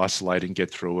fully isolate and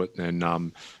get through it, then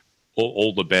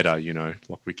all the better,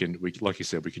 like like you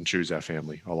said, we can choose our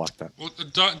family. I like that. Well,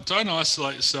 don't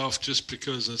isolate yourself just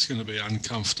because it's going to be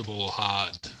uncomfortable or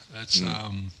hard. That's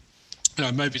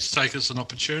maybe to take as an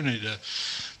opportunity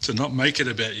to not make it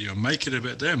about you and make it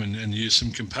about them, and use some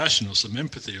compassion or some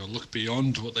empathy, or look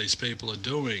beyond what these people are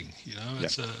doing.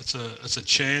 It's a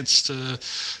chance to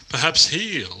perhaps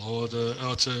heal, or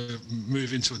to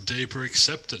move into a deeper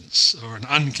acceptance or an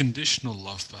unconditional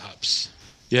love, perhaps.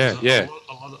 Yeah.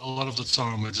 A lot of the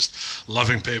time we're just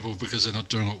loving people because they're not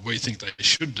doing what we think they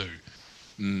should do.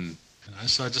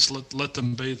 So just let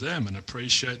them be them and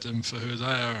appreciate them for who they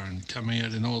are, and coming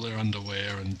out in all their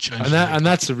underwear and changing. And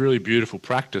that's a really beautiful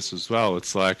practice as well.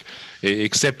 It's like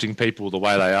accepting people the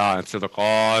way they are, instead of like,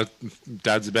 oh,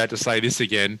 Dad's about to say this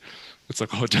again. It's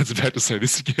like, oh, Dad's about to say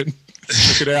this again.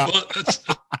 Check it out. Well, it's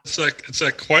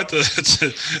that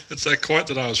quote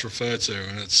that I was referred to,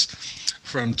 and it's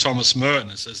from Thomas Merton.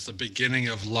 It says, the beginning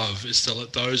of love is to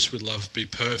let those we love be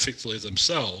perfectly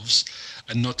themselves,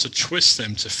 and not to twist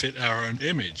them to fit our own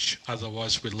image.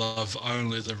 Otherwise, we love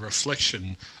only the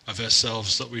reflection of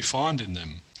ourselves that we find in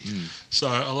them. So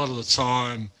a lot of the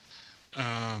time,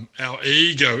 our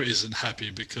ego isn't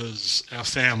happy because our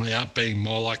family aren't being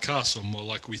more like us or more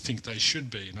like we think they should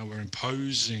be. We're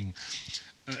imposing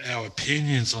our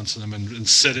opinions onto them and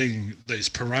setting these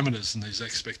parameters and these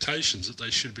expectations that they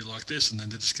should be like this, and then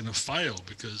they're just going to fail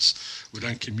because we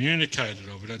don't communicate it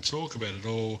or we don't talk about it,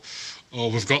 or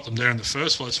we've got them there in the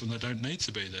first place when they don't need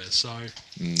to be there. So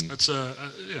it's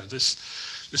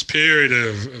this period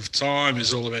of time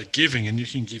is all about giving, and you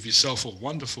can give yourself a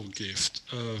wonderful gift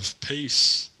of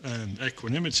peace and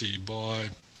equanimity by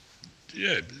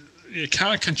you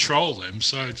can't control them,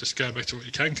 so just go back to what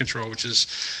you can control, which is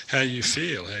how you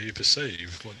feel, how you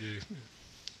perceive what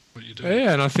you do.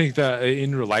 Yeah, and I think that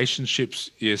in relationships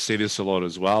you see this a lot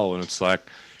as well, and it's like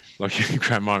your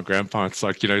grandma and grandpa, it's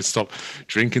like, stop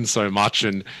drinking so much,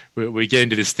 and we get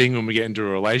into this thing when we get into a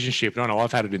relationship, and I know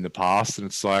I've had it in the past, and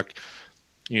it's like,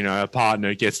 a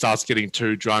partner starts getting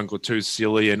too drunk or too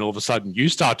silly, and all of a sudden you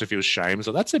start to feel shame.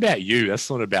 So that's about you. That's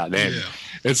not about them. Yeah.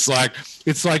 It's like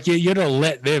you got to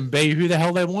let them be who the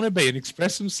hell they want to be and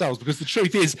express themselves. Because the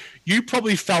truth is, you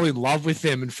probably fell in love with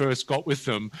them and first got with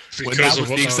them when that was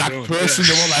the exact person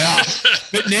to what they are.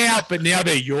 But now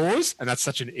they're yours, and that's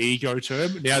such an ego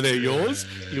term. Now they're yours.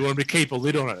 Yeah. You want them to keep a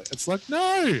lid on it. It's like,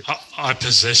 no. I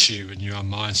possess you, and you are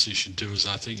mine, so you should do as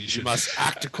I think you should. You must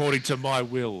act according to my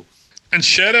will. And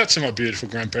shout out to my beautiful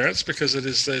grandparents because it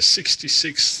is their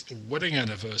 66th wedding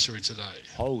anniversary today.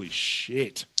 Holy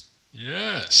shit.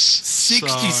 Yes.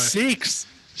 66?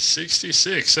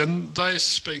 66. And they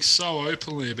speak so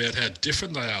openly about how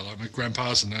different they are. Like my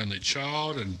grandpa's an only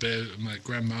child and my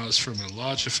grandma's from a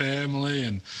larger family.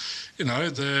 And,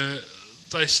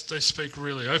 they speak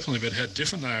really openly about how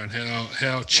different they are and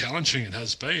how challenging it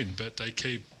has been. But they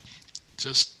keep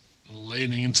just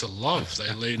leaning into love,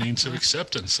 they lean into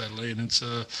acceptance, they lean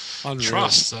into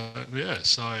trust. So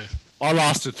I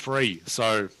lasted 3,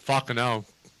 so fucking hell.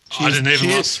 I didn't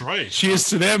even last 3. Cheers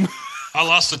to them. I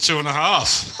lasted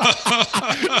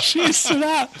 2.5. Cheers to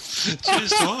that.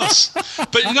 Cheers to us.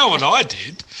 But you know what I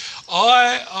did?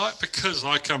 I because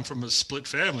I come from a split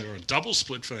family, or a double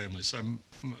split family, so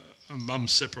mum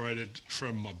separated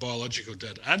from my biological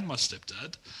dad and my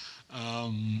stepdad.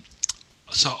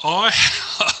 So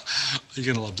you're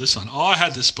going to love this one. I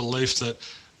had this belief that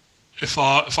if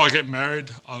I get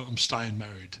married, I'm staying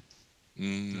married.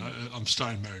 I'm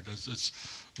staying married.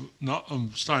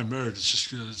 I'm staying married. It's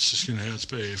just going to how it's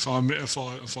be. If I'm in it,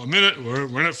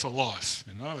 we're in it for life.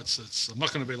 I'm not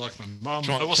going to be like my mum.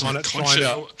 Trying to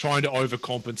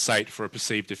overcompensate for a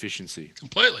perceived deficiency.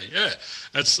 Completely, yeah.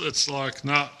 It's like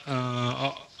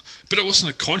but it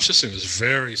wasn't a conscious thing. It was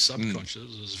very subconscious.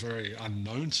 It was very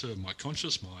unknown to my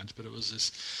conscious mind. But it was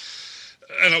this,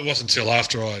 and it wasn't until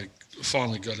after I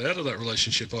finally got out of that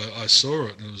relationship I saw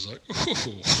it, and it was like,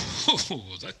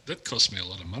 that cost me a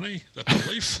lot of money. That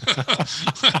belief,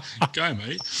 go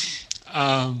me.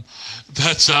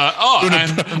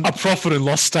 A profit and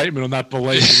loss statement on that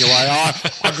belief, and you're like,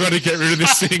 I've got to get rid of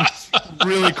this thing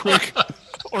really quick,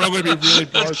 or I'm going to be really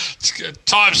broke.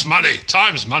 Time's money.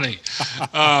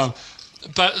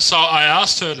 But so I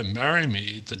asked her to marry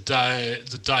me the day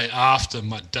after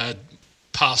my dad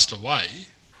passed away.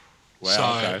 Wow, so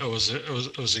okay. it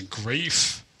was a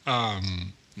grief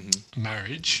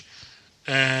marriage,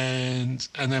 and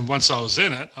then once I was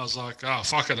in it, I was like, oh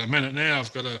fuck it, I'm in it now.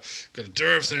 I've got to do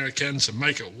everything I can to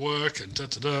make it work, and da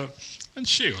da da. And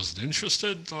she wasn't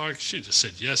interested. Like, she just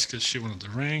said yes because she wanted the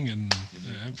ring, and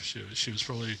she was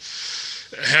probably.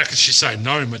 How could she say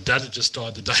no? My dad had just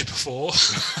died the day before.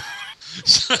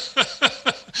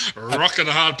 Rock in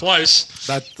a hard place.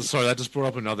 That just brought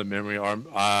up another memory.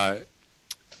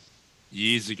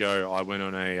 Years ago, I went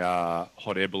on a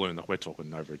hot air balloon. We're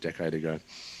talking over a decade ago,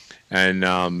 and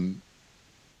I'm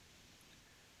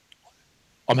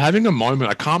having a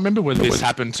moment. I can't remember whether this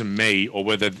happened to me or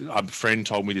whether a friend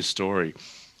told me this story.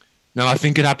 No, I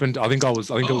think it happened. I think it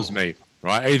was me.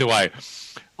 Right. Either way,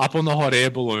 up on the hot air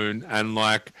balloon, and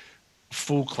like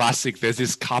full classic. There's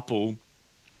this couple,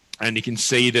 and you can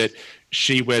see that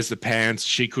she wears the pants.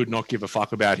 She could not give a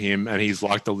fuck about him, and he's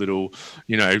like the little,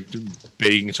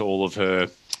 being to all of her.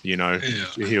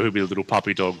 He'll be a little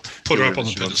puppy dog. Put her up on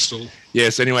the pedestal.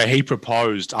 Yes. Anyway, he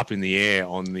proposed up in the air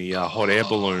on the hot air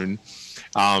balloon.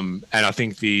 And I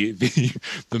think the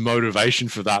motivation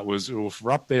for that was, if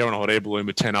we're up there on a hot air balloon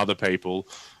with 10 other people,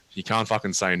 you can't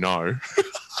fucking say no.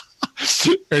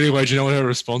 Anyway, do you know what her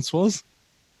response was?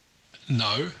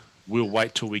 No. We'll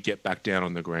wait till we get back down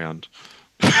on the ground.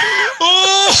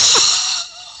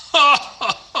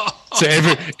 So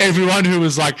everyone who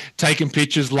was like taking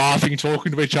pictures, laughing,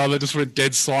 talking to each other, just went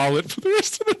dead silent for the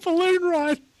rest of the balloon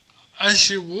ride. As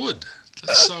you would.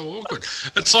 That's so awkward.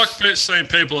 It's like seeing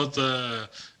people at the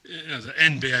the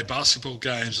NBA basketball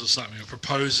games or something, or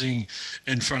proposing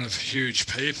in front of huge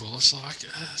people. It's like,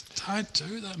 don't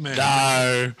do that, man.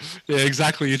 No, yeah,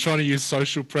 exactly. You're trying to use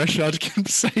social pressure to get them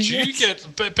to say yes.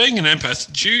 But being an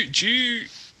empath, do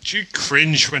you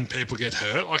cringe when people get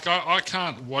hurt? Like I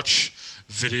can't watch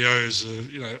videos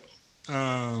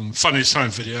of funniest home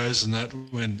videos and that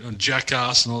when on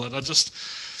Jackass and all that. I just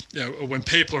when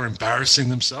people are embarrassing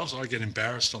themselves, I get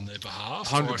embarrassed on their behalf.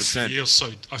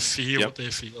 100%. I feel what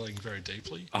they're feeling very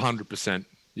deeply. 100%.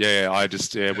 Yeah, I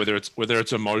just whether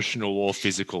it's emotional or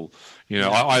physical.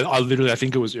 I literally, I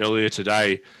think it was earlier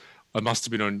today, I must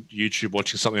have been on YouTube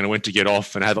watching something and I went to get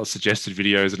off and I had like suggested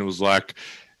videos and it was like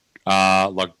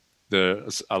a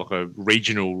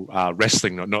regional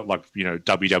wrestling, not like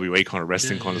WWE kind of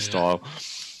wrestling kind of style.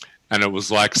 And it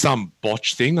was like some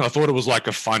botch thing. I thought it was like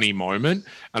a funny moment.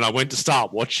 And I went to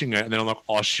start watching it. And then I'm like,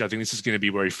 oh, shit, I think this is going to be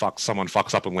where someone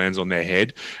fucks up and lands on their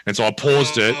head. And so I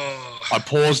paused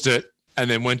it and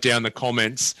then went down the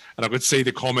comments. And I could see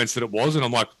the comments that it was. And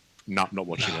I'm like, no, I'm not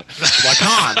watching it.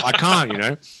 I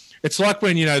can't. It's like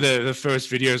when, the first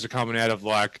videos are coming out of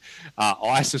like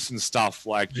ISIS and stuff,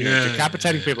 like,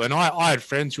 decapitating people. And I had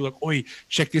friends who were like, oi,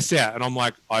 check this out. And I'm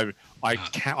like, I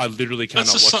literally cannot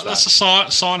watch that. That's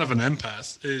a sign of an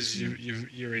empath. Is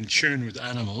you're in tune with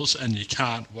animals and you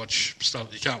can't watch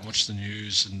stuff. You can't watch the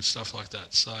news and stuff like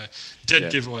that. So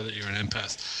giveaway that you're an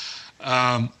empath.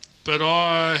 But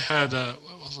I had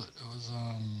what was it? It was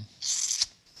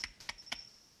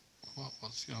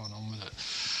what's going on with it?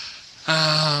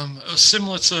 It was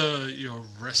similar to your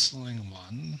wrestling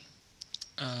one.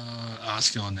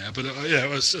 Asking on now, but it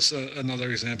was just another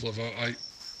example of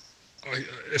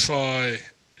if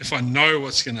I know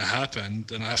what's going to happen,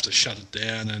 then I have to shut it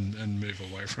down and move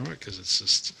away from it because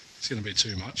it's going to be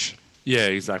too much. Yeah,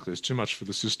 exactly. It's too much for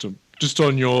the system. Just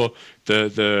on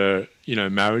the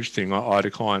marriage thing, I had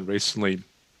a client recently,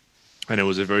 and it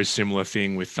was a very similar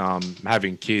thing with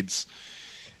having kids,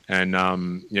 and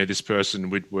this person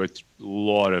we'd worked a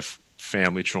lot of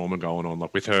family trauma going on,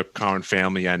 like with her current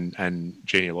family and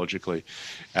genealogically,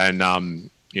 and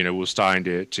we were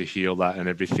starting to heal that and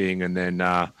everything. And then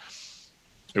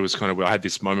it was kind of where I had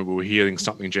this moment where we were healing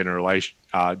something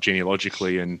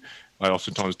genealogically. And I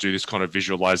oftentimes do this kind of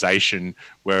visualization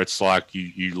where it's like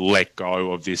you let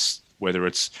go of this, whether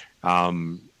it's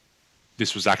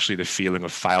this was actually the feeling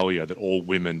of failure that all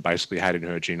women basically had in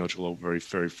her genealogical very,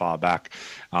 very far back,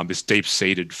 this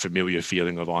deep-seated familiar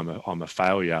feeling of I'm a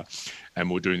failure.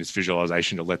 And we're doing this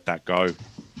visualization to let that go.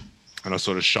 And I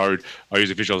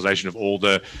used a visualization of all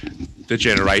the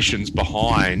generations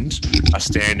behind are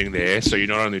standing there. So you're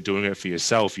not only doing it for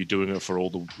yourself, you're doing it for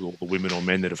all the women or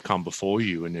men that have come before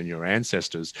you and then your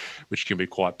ancestors, which can be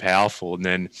quite powerful. And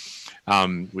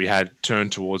then we had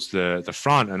turned towards the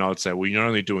front, and I would say, well, you're not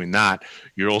only doing that,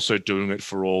 you're also doing it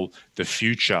for all the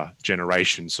future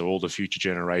generations, so all the future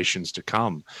generations to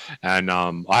come. And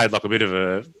I had like a bit of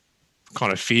a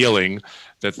kind of feeling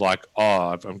that like,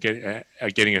 I'm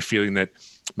getting a feeling that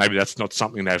maybe that's not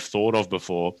something they've thought of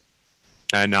before.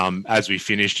 And as we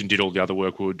finished and did all the other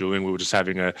work we were doing, we were just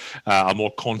having a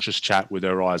more conscious chat with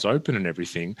our eyes open and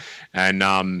everything. And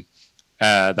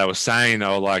they were saying, they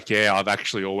were like, yeah, I've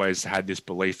actually always had this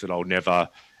belief that I'll never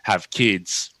have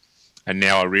kids. And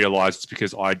now I realize it's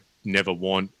because I never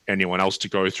want anyone else to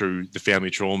go through the family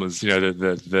traumas,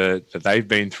 that they've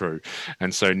been through.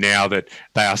 And so now that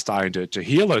they are starting to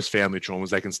heal those family traumas,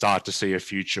 they can start to see a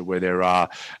future where there are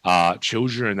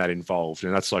children that involved.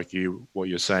 And that's like what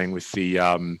you're saying with the,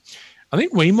 I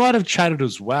think we might have chatted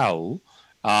as well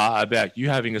about you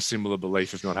having a similar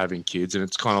belief of not having kids. And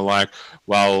it's kind of like,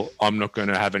 well, I'm not going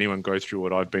to have anyone go through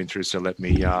what I've been through, so let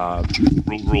me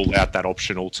rule out that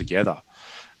option altogether.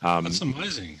 That's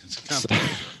amazing.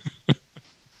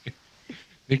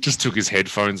 Nick just took his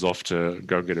headphones off to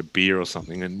go and get a beer or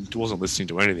something and wasn't listening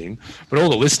to anything, but all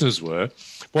the listeners were.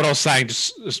 What I was saying,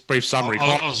 just a brief summary.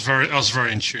 I was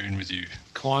very in tune with you.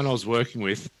 Client I was working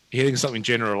with, hearing something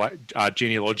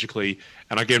genealogically,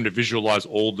 and I get him to visualize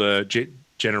all the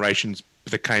generations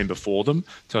that came before them.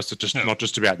 So it's just not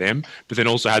just about them, but then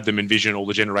also had them envision all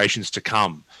the generations to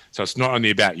come. So it's not only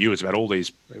about you, it's about all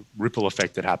these ripple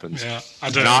effect that happens. Yeah,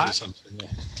 I don't know something.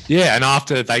 Yeah, and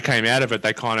after they came out of it,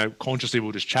 they kind of consciously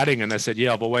were just chatting and they said,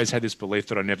 yeah, I've always had this belief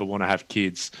that I never want to have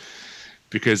kids.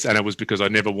 And it was because I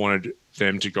never wanted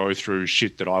them to go through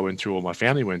shit that I went through or my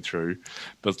family went through.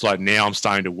 But it's like now I'm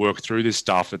starting to work through this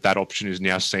stuff that option is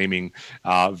now seeming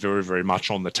very, very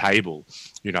much on the table,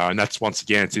 and that's, once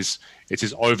again, it's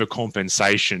this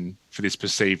overcompensation for this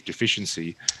perceived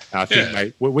deficiency. And I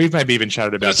think we've maybe even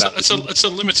chatted about that. It's a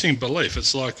limiting belief.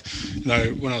 It's like,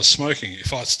 when I was smoking,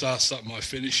 if I start something, I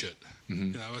finish it.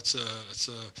 You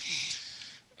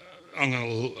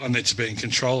know, I need to be in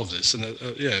control of this, and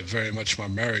yeah, very much my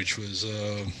marriage was.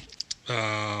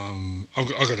 I've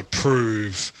got to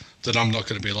prove that I'm not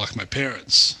going to be like my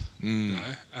parents, you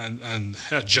know, and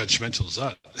how judgmental is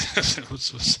that?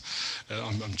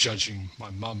 I'm judging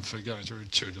my mum for going through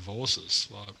 2 divorces.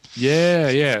 Like, Yeah,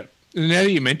 yeah. Now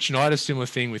that you mention, I had a similar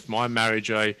thing with my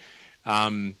marriage. It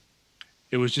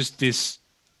was just this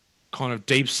kind of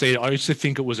deep seated. I used to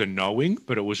think it was a knowing,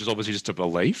 but it was just obviously just a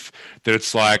belief that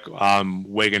it's like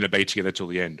we're going to be together till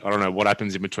the end. I don't know what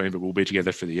happens in between, but we'll be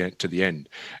together for the end, to the end.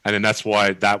 And then that's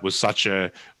why that was such a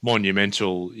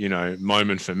monumental, you know,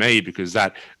 moment for me, because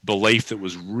that belief that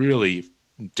was really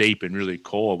deep and really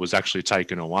core was actually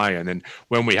taken away. And then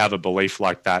when we have a belief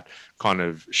like that kind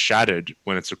of shattered,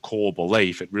 when it's a core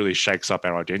belief, it really shakes up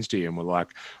our identity. And we're like,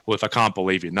 well, if I can't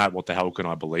believe in that, what the hell can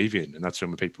I believe in? And that's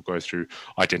when people go through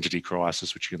identity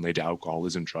crisis, which can lead to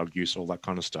alcoholism, drug use, all that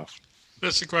kind of stuff.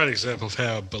 that's a great example of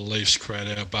how beliefs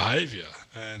create our behaviour,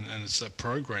 and it's a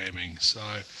programming. So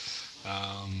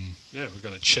yeah, we've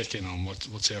got to check in on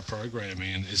what's our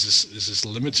programming, and is this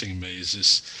limiting me? Is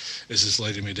this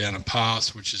leading me down a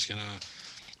path which is going to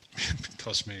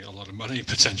cost me a lot of money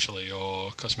potentially,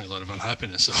 or cost me a lot of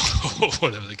unhappiness, or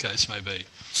whatever the case may be.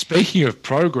 Speaking of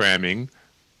programming,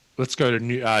 let's go to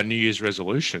New Year's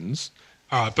resolutions.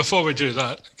 All right, before we do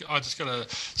that, I just got to.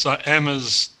 So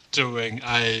Emma's doing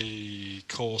a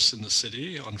course in the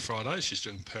city on Friday. She's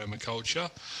doing permaculture.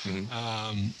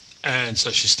 And so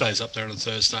she stays up there on a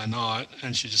Thursday night,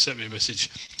 and she just sent me a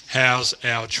message, how's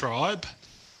our tribe?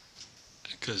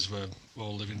 Because we're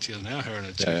all living together now, her and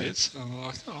her 2 kids. I'm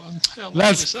like, oh, how lovely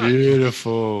is that?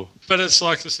 Beautiful. But it's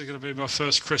like, this is going to be my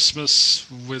first Christmas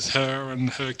with her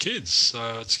and her kids.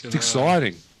 So it's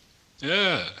exciting.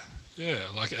 Yeah,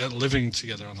 like living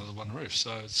together under the one roof.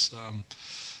 So it's,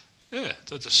 yeah,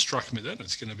 that just struck me then.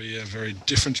 It's going to be a very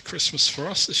different Christmas for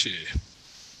us this year.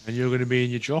 And you're going to be in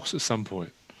your jocks at some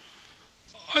point.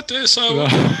 I do. So,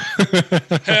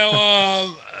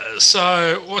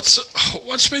 so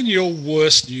what's been your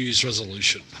worst New Year's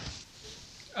resolution?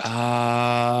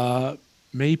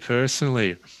 Me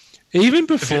personally, even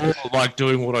before like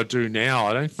doing what I do now,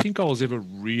 I don't think I was ever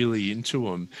really into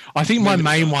them. I think my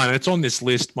main one, it's on this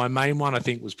list. My main one, I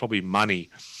think, was probably money,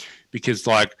 because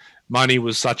like money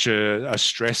was such a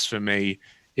stress for me.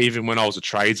 Even when I was a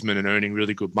tradesman and earning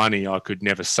really good money, I could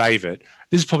never save it.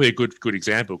 This is probably a good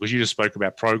example, because you just spoke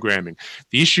about programming.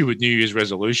 The issue with New Year's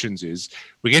resolutions is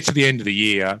we get to the end of the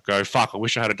year, go, fuck, I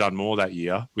wish I had done more that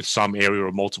year with some area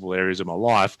or multiple areas of my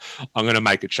life. I'm going to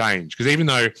make a change. Because even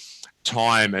though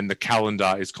time and the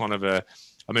calendar is kind of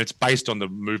it's based on the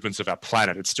movements of our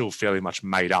planet, it's still fairly much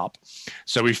made up.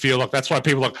 So we feel like that's why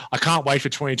people are like, I can't wait for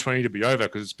 2020 to be over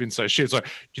because it's been so shit. It's like,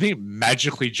 do you think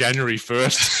magically January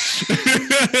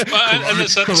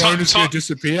 1st Corona's going to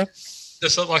disappear?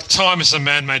 It's like time is a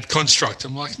man-made construct.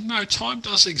 I'm like, no, time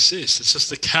does exist. It's just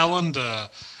the calendar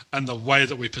and the way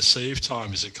that we perceive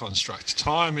time is a construct.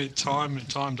 Time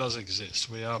does exist.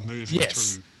 We are moving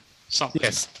through something.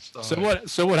 Yes.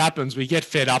 So what happens? We get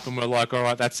fed up and we're like, all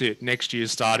right, that's it. Next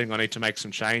year's starting. I need to make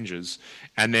some changes.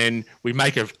 And then we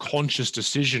make a conscious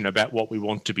decision about what we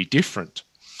want to be different.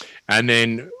 And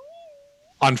then,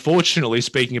 unfortunately,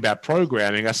 speaking about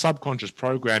programming, our subconscious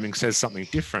programming says something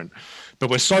different. But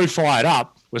we're so fired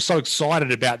up, we're so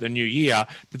excited about the new year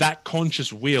that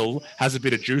conscious will has a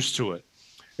bit of juice to it.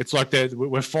 It's like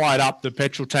we're fired up, the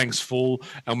petrol tank's full,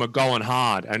 and we're going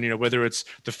hard. And, you know, whether it's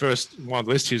the first one on the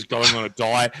list is going on a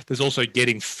diet, there's also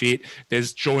getting fit,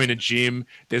 there's join a gym,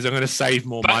 there's I'm going to save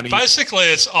more money. Basically,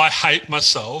 it's I hate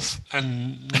myself,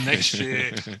 and next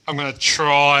year I'm going to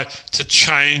try to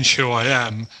change who I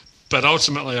am. But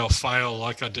ultimately, I'll fail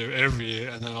like I do every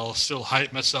year, and then I'll still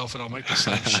hate myself, and I'll make the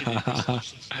same shitty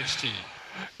resolutions next year.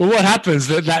 Well, what happens,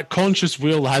 that conscious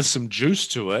will has some juice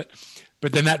to it,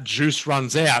 but then that juice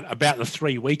runs out about the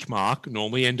 3-week mark,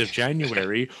 normally end of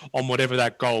January, on whatever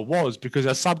that goal was, because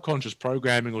our subconscious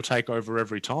programming will take over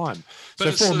every time. But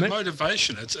it's the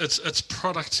motivation. It's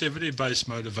productivity-based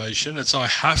motivation. It's I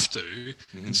have to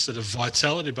instead of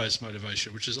vitality-based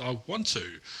motivation, which is I want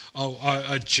to.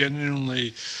 I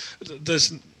genuinely. It's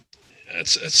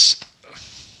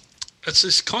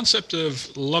this concept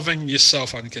of loving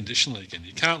yourself unconditionally again.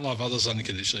 You can't love others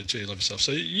unconditionally until you love yourself.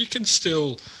 So you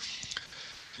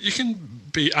can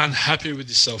be unhappy with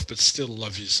yourself but still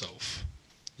love yourself.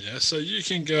 Yeah, so you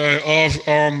can go,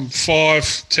 I'm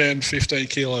 5, 10, 15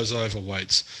 kilos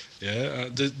overweight. Yeah,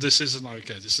 this isn't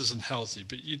okay. This isn't healthy.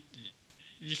 But you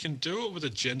can do it with a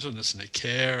gentleness and a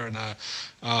care and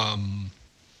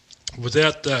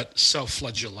without that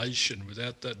self-flagellation,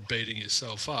 without that beating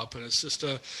yourself up, and it's just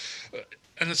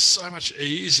and it's so much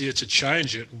easier to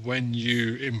change it when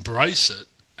you embrace it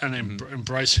and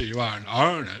embrace who you are and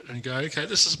own it and go, okay,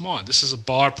 this is mine. This is a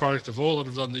byproduct of all that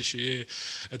I've done this year.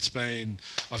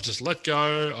 I've just let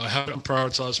go. I haven't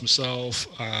prioritized myself.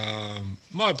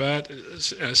 My bad.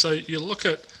 So you look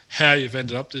at how you've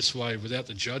ended up this way without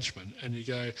the judgment, and you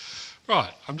go,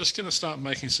 right, I'm just going to start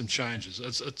making some changes.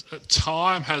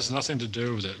 Time has nothing to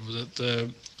do with it.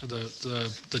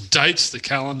 The dates, the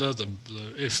calendar,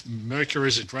 if Mercury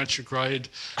is in retrograde,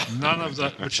 none of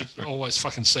that, which it always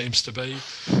fucking seems to be.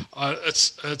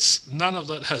 It's none of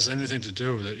that has anything to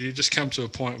do with it. You just come to a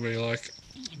point where you're like,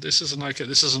 this isn't okay.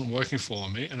 This isn't working for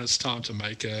me, and it's time to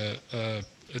make a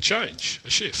change, a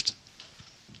shift.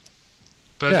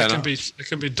 But it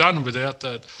can be done without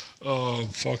that. Oh, I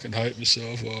fucking hate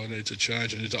myself. Oh, I need to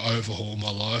change. I need to overhaul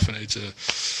my life. I need to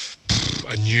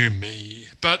a new me.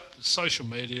 But social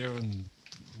media and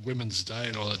Women's Day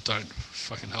and all that don't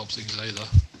fucking help things either.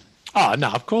 Oh no,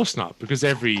 of course not. Because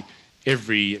every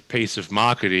piece of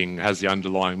marketing has the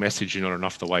underlying message: you're not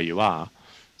enough the way you are.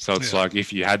 So it's like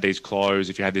if you had these clothes,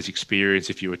 if you had this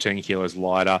experience, if you were 10 kilos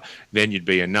lighter, then you'd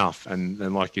be enough. And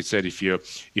like you said, if your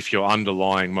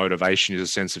underlying motivation is a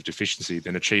sense of deficiency,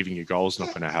 then achieving your goal is not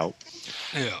going to help.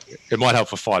 Yeah. It might help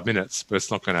for 5 minutes, but it's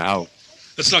not going to help.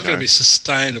 It's not going to be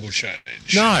sustainable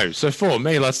change. No. So for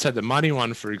me, let's take the money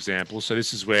one, for example. So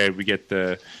this is where we get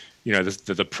the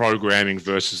programming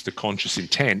versus the conscious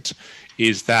intent.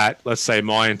 Is that, let's say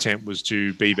my intent was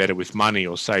to be better with money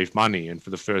or save money. And for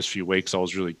the first few weeks, I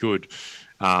was really good.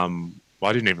 Well,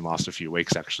 I didn't even last a few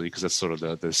weeks, actually, because that's sort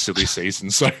of the silly season.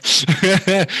 So,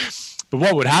 but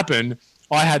what would happen,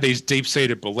 I had these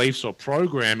deep-seated beliefs or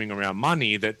programming around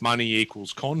money that money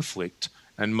equals conflict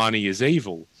and money is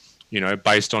evil,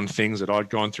 based on things that I'd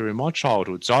gone through in my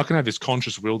childhood. So I can have this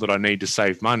conscious will that I need to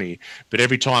save money, but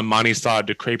every time money started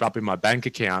to creep up in my bank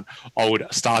account, I would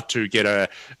start to get a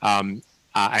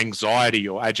anxiety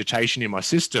or agitation in my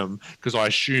system because I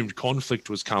assumed conflict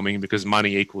was coming because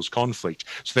money equals conflict.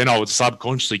 So then I would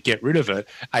subconsciously get rid of it,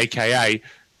 aka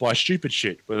buy stupid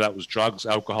shit, whether that was drugs,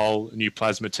 alcohol, a new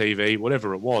plasma TV,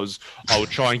 whatever it was. I would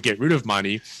try and get rid of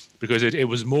money because it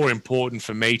was more important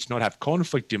for me to not have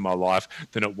conflict in my life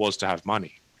than it was to have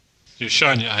money. You're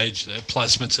showing your age there.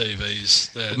 Plasma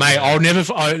TVs.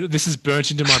 Mate, this is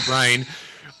burnt into my brain.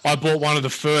 I bought one of the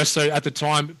first. So at the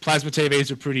time, plasma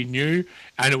TVs were pretty new,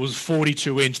 and it was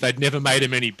 42-inch. They'd never made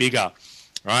them any bigger,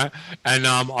 right? And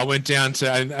I went down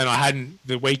to, and I hadn't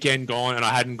the weekend gone, and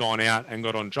I hadn't gone out and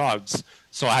got on drugs,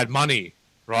 so I had money,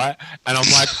 right? And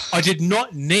I'm like, I did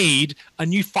not need a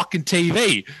new fucking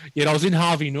TV. Yet I was in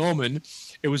Harvey Norman.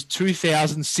 It was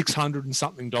 $2,600 and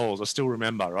something. I still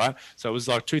remember, right? So it was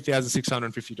like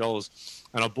 $2,650,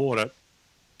 and I bought it.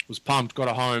 Was pumped, got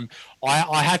it home.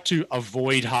 I had to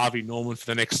avoid Harvey Norman for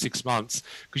the next 6 months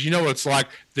because you know what it's like.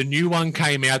 The new one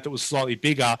came out that was slightly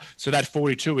bigger, so that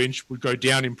 42-inch would go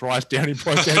down in price. Every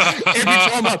time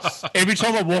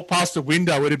I walk past the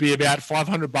window, it'd be about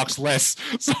 $500 less.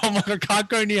 So I'm like, I can't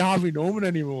go near Harvey Norman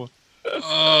anymore.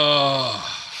 Oh,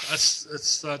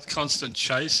 it's that constant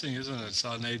chasing, isn't it? It's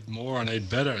I need more, I need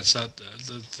better. It's that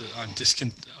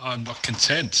I'm not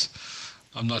content.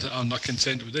 I'm not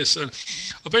content with this. And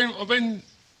I've been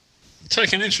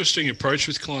taking an interesting approach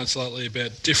with clients lately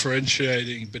about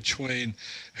differentiating between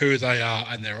who they are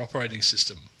and their operating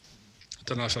system. I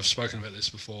don't know if I've spoken about this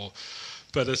before,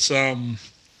 but it's Where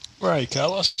are you,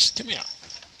 Carlos? Come here.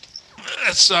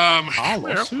 It's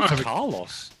Carlos. Who's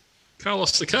Carlos?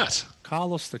 Carlos the cat.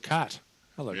 Carlos the cat.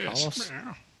 Hello, yes. Carlos.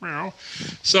 Meow, meow.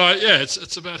 So yeah,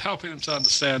 it's about helping them to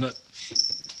understand that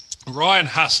Ryan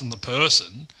Hassan, the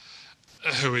person,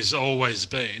 who he's always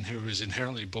been, who is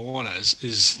inherently born as,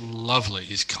 is lovely.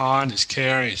 He's kind, he's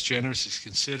caring, he's generous, he's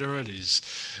considerate, he's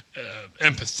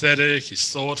empathetic,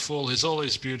 he's thoughtful, he's all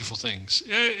these beautiful things.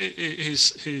 Yeah,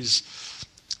 he's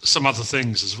some other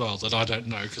things as well that I don't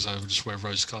know because I just wear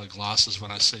rose-coloured glasses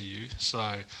when I see you.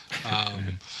 So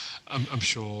I'm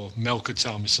sure Mel could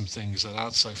tell me some things that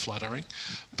aren't so flattering.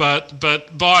 But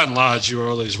by and large, you are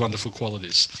all these wonderful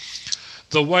qualities.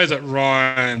 The way that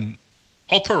Ryan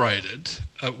operated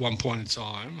at one point in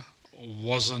time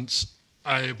wasn't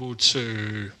able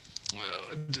to,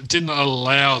 didn't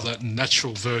allow that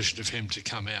natural version of him to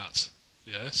come out.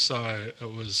 Yeah, so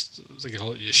it was, they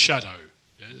call it your shadow.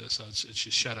 Yeah, so it's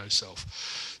your shadow self.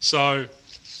 So,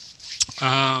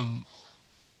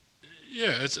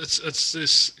 it's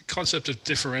this concept of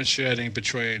differentiating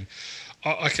between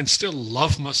I can still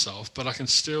love myself, but I can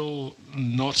still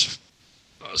not.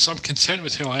 So I'm content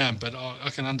with who I am, but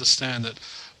I can understand that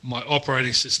my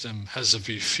operating system has a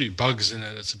few bugs in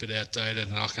it. It's a bit outdated,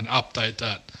 and I can update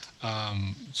that.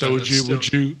 So would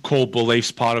you call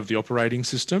beliefs part of the operating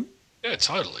system? Yeah,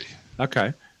 totally.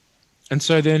 Okay. And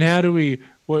so then how do we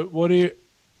what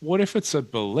if it's a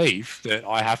belief that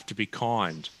I have to be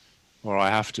kind, or I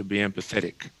have to be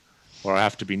empathetic, or I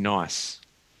have to be nice?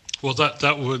 Well,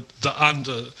 that would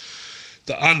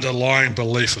the underlying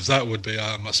belief of that would be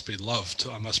I must be loved,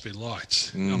 I must be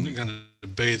liked. I'm not going to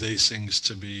be these things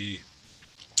to be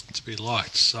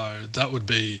liked. So that would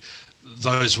be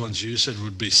those ones you said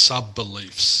would be sub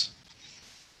beliefs.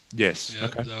 Yes. Yeah,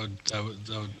 Okay.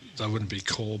 they wouldn't be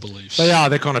core beliefs. They are.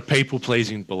 They're kind of people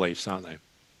pleasing beliefs, aren't they?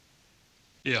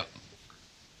 Yeah.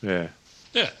 Yeah.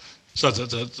 Yeah. So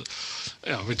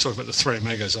we talk about the three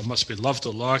megas. I must be loved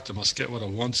or liked. I must get what I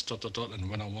want, ... and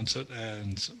when I want it.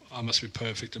 And I must be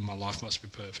perfect, and my life must be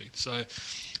perfect. So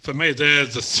for me, they're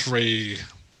the three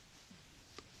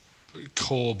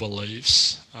core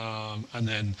beliefs. And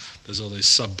then there's all these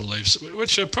sub-beliefs,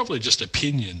 which are probably just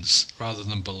opinions rather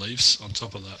than beliefs on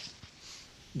top of that.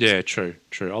 Yeah, true.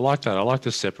 I like that. I like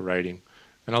the separating.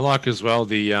 And I like as well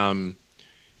the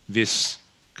this,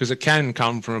 because it can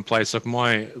come from a place like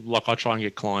I try and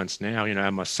get clients now,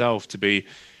 and myself to be,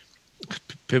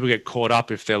 people get caught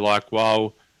up if they're like,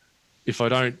 well, if I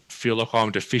don't feel like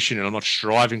I'm deficient and I'm not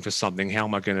striving for something, how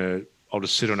am I I'll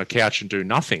just sit on a couch and do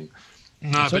nothing.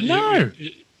 No, so but no.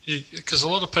 Because a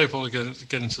lot of people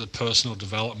get into the personal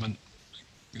development,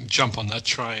 jump on that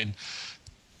train,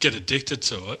 get addicted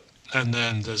to it. And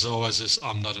then there's always this,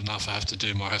 I'm not enough, I have to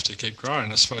do more, I have to keep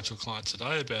growing. I spoke to a client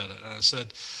today about it, and I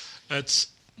said,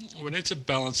 we need to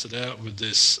balance it out with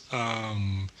this.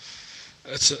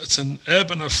 It's an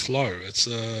ebb and a flow.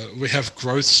 We have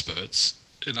growth spurts,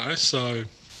 So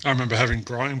I remember having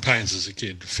growing pains as a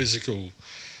kid, physical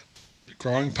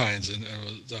growing pains, and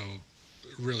they were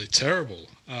really terrible.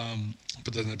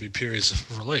 But then there'd be periods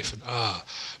of relief,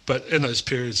 but in those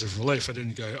periods of relief, I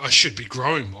didn't go, I should be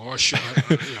growing more.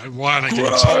 Why aren't I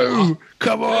getting taller?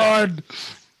 Come on.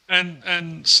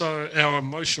 And so our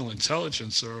emotional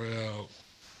intelligence, or our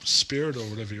spirit, or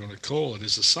whatever you want to call it,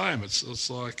 is the same. It's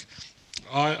like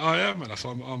I am enough.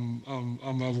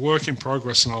 I'm a work in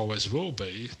progress, and I always will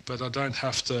be. But I don't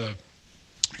have to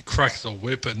crack the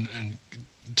whip and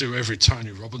do every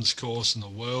Tony Robbins course in the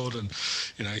world, and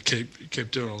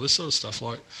keep doing all this sort of stuff.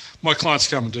 Like, my clients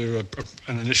come and do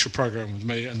an initial program with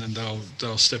me, and then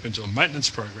they'll step into a maintenance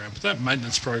program. But that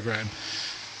maintenance program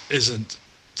isn't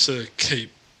to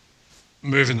keep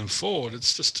moving them forward.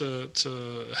 It's just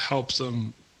to help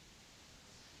them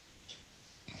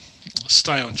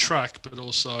stay on track, but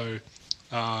also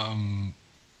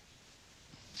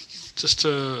just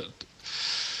to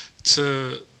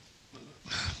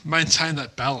maintain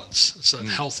that balance. It's that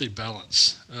healthy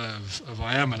balance of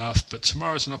I am enough, but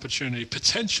tomorrow's an opportunity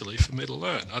potentially for me to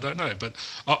learn. I don't know, but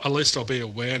at least I'll be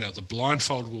aware now. The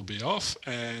blindfold will be off,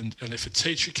 and if a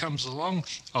teacher comes along,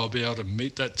 I'll be able to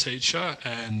meet that teacher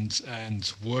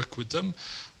and work with them.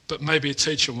 But maybe a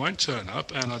teacher won't turn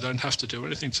up, and I don't have to do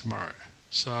anything tomorrow.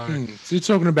 So you're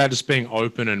talking about just being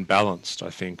open and balanced, I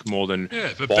think, more than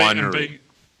binary.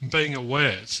 Being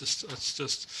aware. It's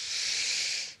just.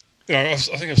 I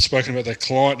think I've spoken about that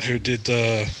client who did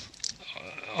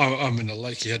I'm in the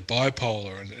lake. He had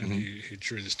bipolar, and he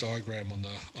drew this diagram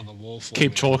on the wall for me.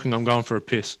 Keep talking. I'm going for a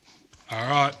piss. All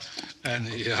right, and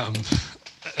he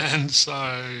and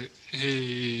so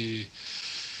he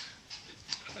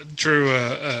drew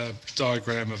a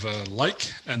diagram of a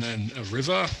lake and then a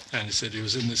river, and he said he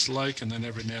was in this lake, and then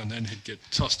every now and then he'd get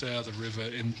tossed out of the river,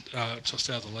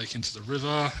 tossed out of the lake into the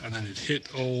river, and then he'd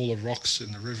hit all the rocks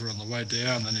in the river on the way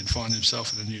down, and then he'd find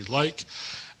himself in a new lake,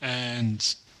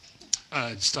 and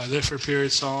he'd stay there for a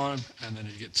period of time, and then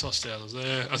he'd get tossed out of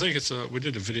there. I think we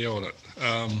did a video on it,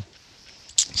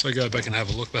 so go back and have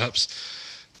a look perhaps.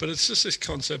 But it's just this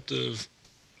concept of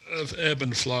ebb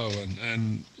and flow,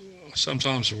 and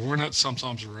sometimes we're in it,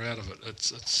 sometimes we're out of it.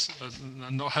 It's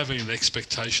not having an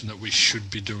expectation that we should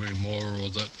be doing more, or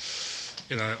that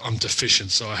I'm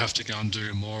deficient, so I have to go and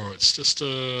do more. It's just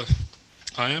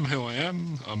I am who I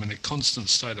am. I'm in a constant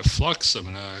state of flux. I'm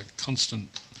in a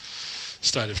constant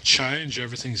state of change.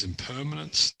 Everything's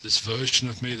impermanent. This version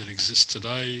of me that exists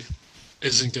today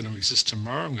isn't going to exist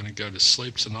tomorrow. I'm going to go to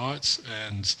sleep tonight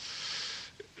and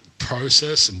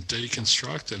process and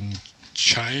deconstruct and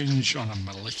change on a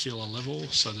molecular level.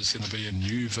 So there's going to be a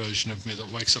new version of me that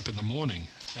wakes up in the morning,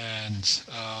 and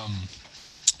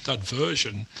that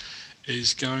version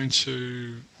is going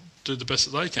to do the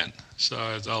best that they can.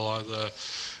 So they'll either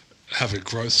have a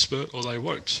growth spurt or they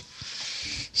won't.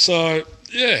 So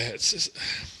yeah, it's just,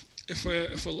 if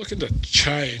we're looking to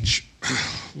change,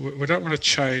 we don't want to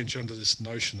change under this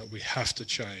notion that we have to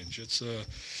change. It's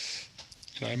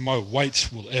a, my weight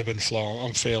will ebb and flow.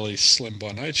 I'm fairly slim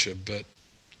by nature, but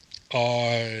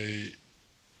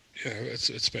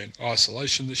it's been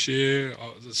isolation this year.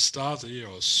 At the start of the year,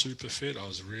 I was super fit. I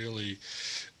was really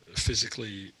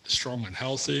physically strong and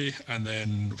healthy, and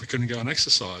then we couldn't go and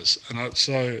exercise.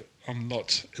 So I'm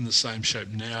not in the same shape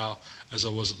now as I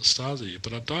was at the start of the year,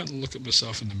 but I don't look at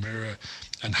myself in the mirror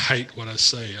and hate what I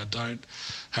see. I don't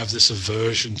have this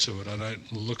aversion to it. I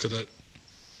don't look at it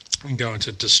and go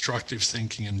into destructive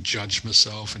thinking and judge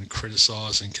myself and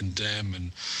criticize and condemn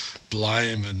and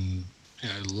blame and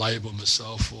label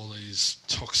myself all these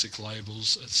toxic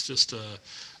labels. It's just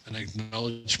an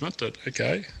acknowledgement that,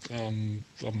 okay, I'm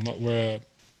not where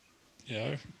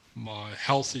my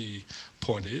healthy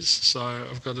point is, so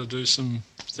I've got to do some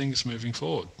things moving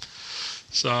forward.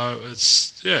 So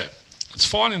it's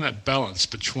finding that balance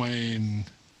between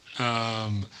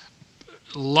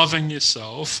loving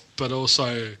yourself but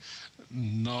also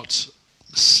not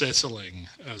settling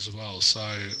as well. So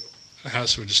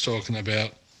as we were just talking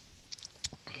about,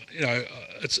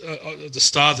 it's at the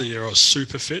start of the year I was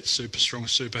super fit, super strong,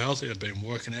 super healthy. I'd been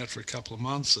working out for a couple of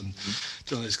months and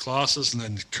doing these classes, and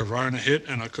then Corona hit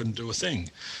and I couldn't do a thing.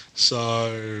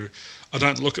 So I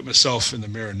don't look at myself in the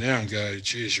mirror now and go,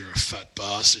 geez, you're a fat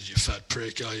bastard, you fat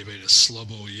prick, you've been a slob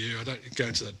all year. I don't go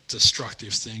into that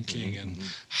destructive thinking and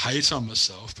hate on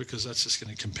myself, because that's just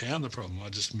going to compound the problem. I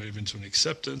just move into an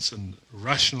acceptance and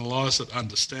rationalise it,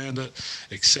 understand it,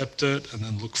 accept it, and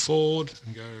then look forward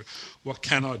and go, what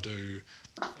can I do?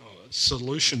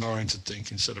 Solution-oriented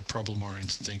thinking instead of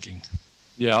problem-oriented thinking.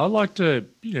 Yeah, I like to,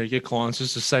 get clients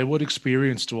just to say, what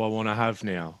experience do I want to have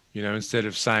now? Instead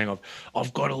of saying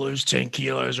I've got to lose 10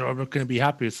 kilos or I'm not going to be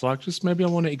happy. It's like, just maybe I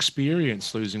want to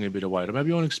experience losing a bit of weight, or maybe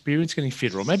I want to experience getting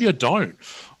fitter, or maybe I don't,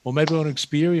 or maybe I want to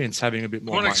experience having a bit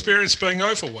more. I want to experience being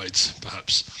overweight,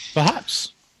 perhaps.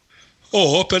 But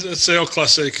it's our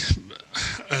classic.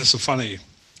 It's a funny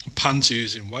pun to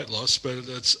use in weight loss, but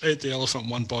it's eat the elephant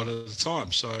one bite at a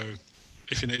time. So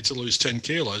if you need to lose 10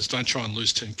 kilos, don't try and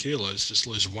lose 10 kilos, just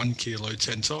lose 1 kilo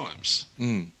 10 times.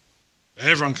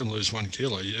 Everyone can lose 1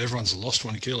 kilo. Everyone's lost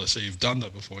 1 kilo. So you've done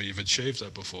that before. You've achieved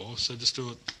that before. So just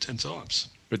do it 10 times.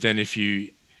 But then if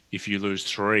you lose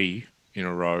 3 in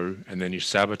a row and then you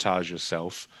sabotage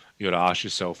yourself, you got to ask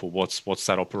yourself, well, what's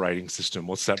that operating system?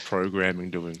 What's that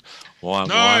programming doing? Why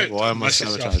am I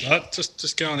sabotaging?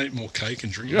 Just go and eat more cake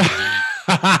and drink more beer.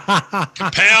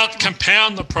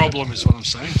 Compound the problem is what I'm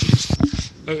saying.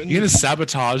 You're going to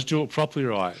sabotage, do it properly,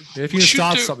 right? If you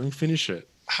start something, finish it.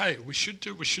 Hey, we should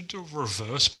do a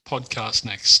reverse podcast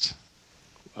next.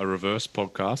 A reverse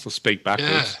podcast? Or speak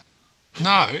backwards? Yeah.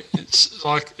 No, it's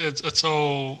like it's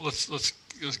all. Let's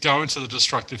go into the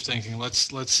destructive thinking. Let's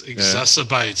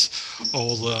exacerbate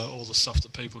all the stuff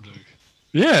that people do.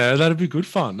 Yeah, that'd be good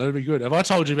fun. That'd be good. Have I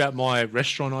told you about my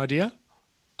restaurant idea?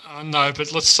 No,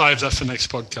 but let's save that for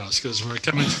next podcast, because we're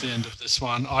coming to the end of this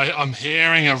one. I'm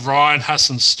hearing a Ryan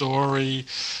Hassan story.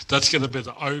 That's going to be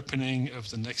the opening of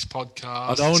the next podcast.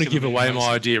 I don't want to give away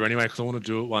my idea anyway, because I want to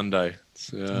do it one day.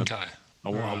 Okay. I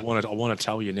want to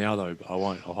tell you now, though, but I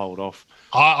won't. I'll hold off.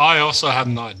 I also had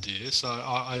an idea, so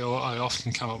I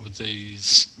often come up with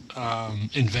these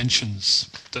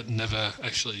inventions that never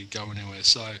actually go anywhere.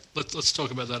 So let's talk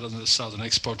about that on the start of the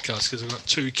next podcast, because I've got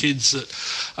 2 kids that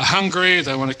are hungry.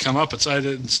 They want to come up.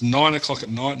 It's 9 o'clock at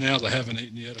night now. They haven't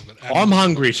eaten yet. I'm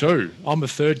hungry too. I'm a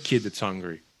 3rd kid that's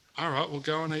hungry. All right, we'll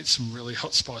go and eat some really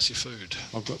hot, spicy food.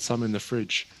 I've got some in the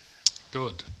fridge.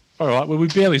 Good. All right. Well, we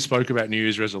barely spoke about New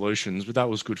Year's resolutions, but that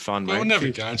was good fun, mate. We're never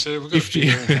going to. We've got a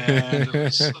beer in hand.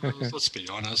 Let's be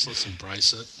honest. Let's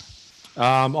embrace it.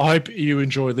 I hope you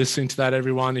enjoyed listening to that,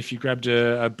 everyone. If you grabbed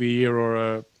a beer or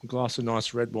a glass of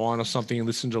nice red wine or something and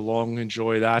listened along,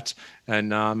 enjoy that. And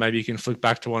maybe you can flick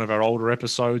back to one of our older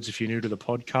episodes if you're new to the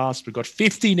podcast. We've got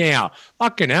 50 now.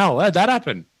 Fucking hell. How'd that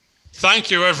happen?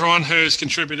 Thank you, everyone who's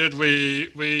contributed.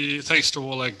 We thanks to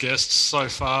all our guests so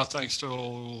far. Thanks to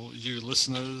all you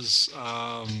listeners.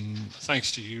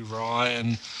 Thanks to you,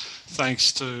 Ryan.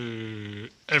 Thanks to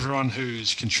everyone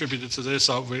who's contributed to this.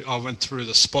 I went through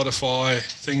the Spotify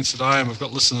thing today, and we've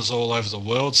got listeners all over the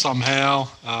world somehow.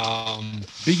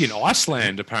 Big in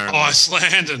Iceland, apparently.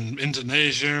 Iceland and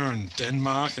Indonesia and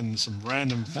Denmark and some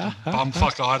random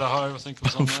bumfuck Idaho, I think it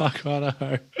was on there. Bumfuck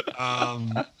Idaho.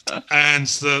 And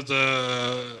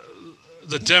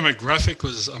the demographic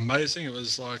was amazing. It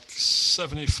was like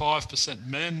 75%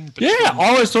 men. I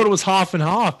always thought it was half and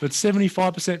half, but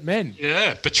 75% men.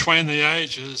 Yeah, between the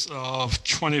ages of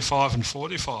 25 and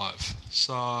 45.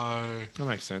 So that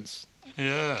makes sense.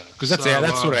 Yeah. Because that's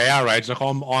sort of our age. Like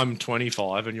I'm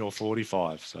 25 and you're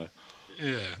 45, so.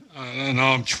 Yeah, and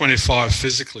I'm 25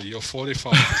 physically. You're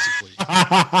 45 physically.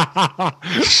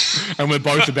 And we're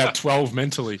both about 12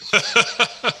 mentally.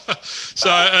 So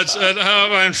it's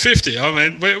at 50. I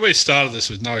mean, we started this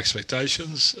with no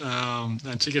expectations,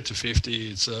 and to get to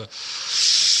 50, it's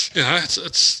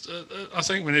I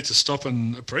think we need to stop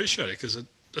and appreciate it because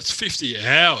it's 50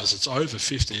 hours. It's over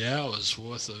 50 hours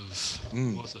worth of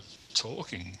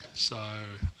talking. So.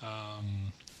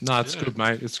 No, it's good,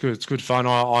 mate. It's good. It's good fun.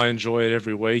 I enjoy it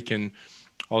every week. And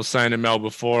I was saying to Mel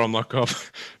before, I'm like, oh,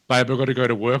 babe, I've got to go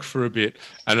to work for a bit.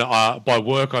 And by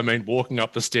work, I mean walking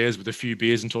up the stairs with a few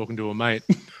beers and talking to a mate.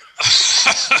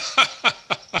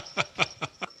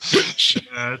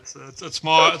 Yeah, it's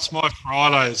my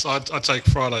Fridays. I take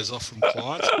Fridays off from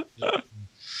clients.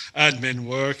 Admin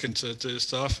work and to do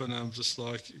stuff, and I'm just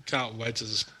like, can't wait to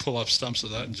just pull up stumps of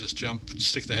that and just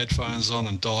stick the headphones on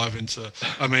and dive into.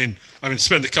 I mean,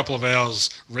 spend a couple of hours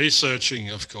researching,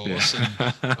 of course,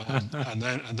 and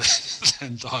then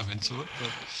dive into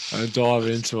it. Dive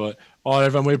into it. All right,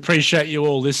 everyone, we appreciate you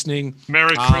all listening.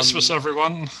 Merry Christmas,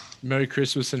 everyone. Merry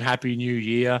Christmas and Happy New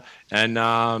Year, and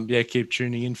keep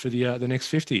tuning in for the next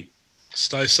 50.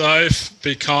 Stay safe,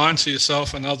 be kind to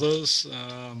yourself and others,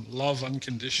 love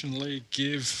unconditionally,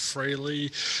 give freely,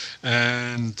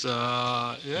 and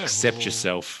accept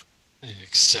yourself. Yeah,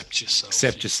 accept yourself.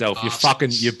 Accept yourself.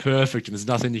 Bastards. You're perfect, and there's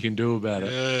nothing you can do about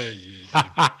it. Yeah,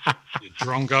 you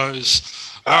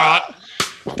drongos. All right.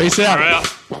 Peace out. We're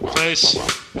out. Peace.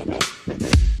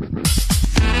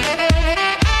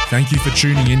 Thank you for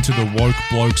tuning in to the Woke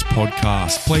Blokes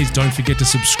podcast. Please don't forget to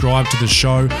subscribe to the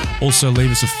show. Also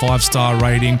leave us a 5-star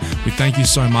rating. We thank you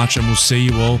so much and we'll see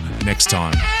you all next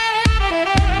time.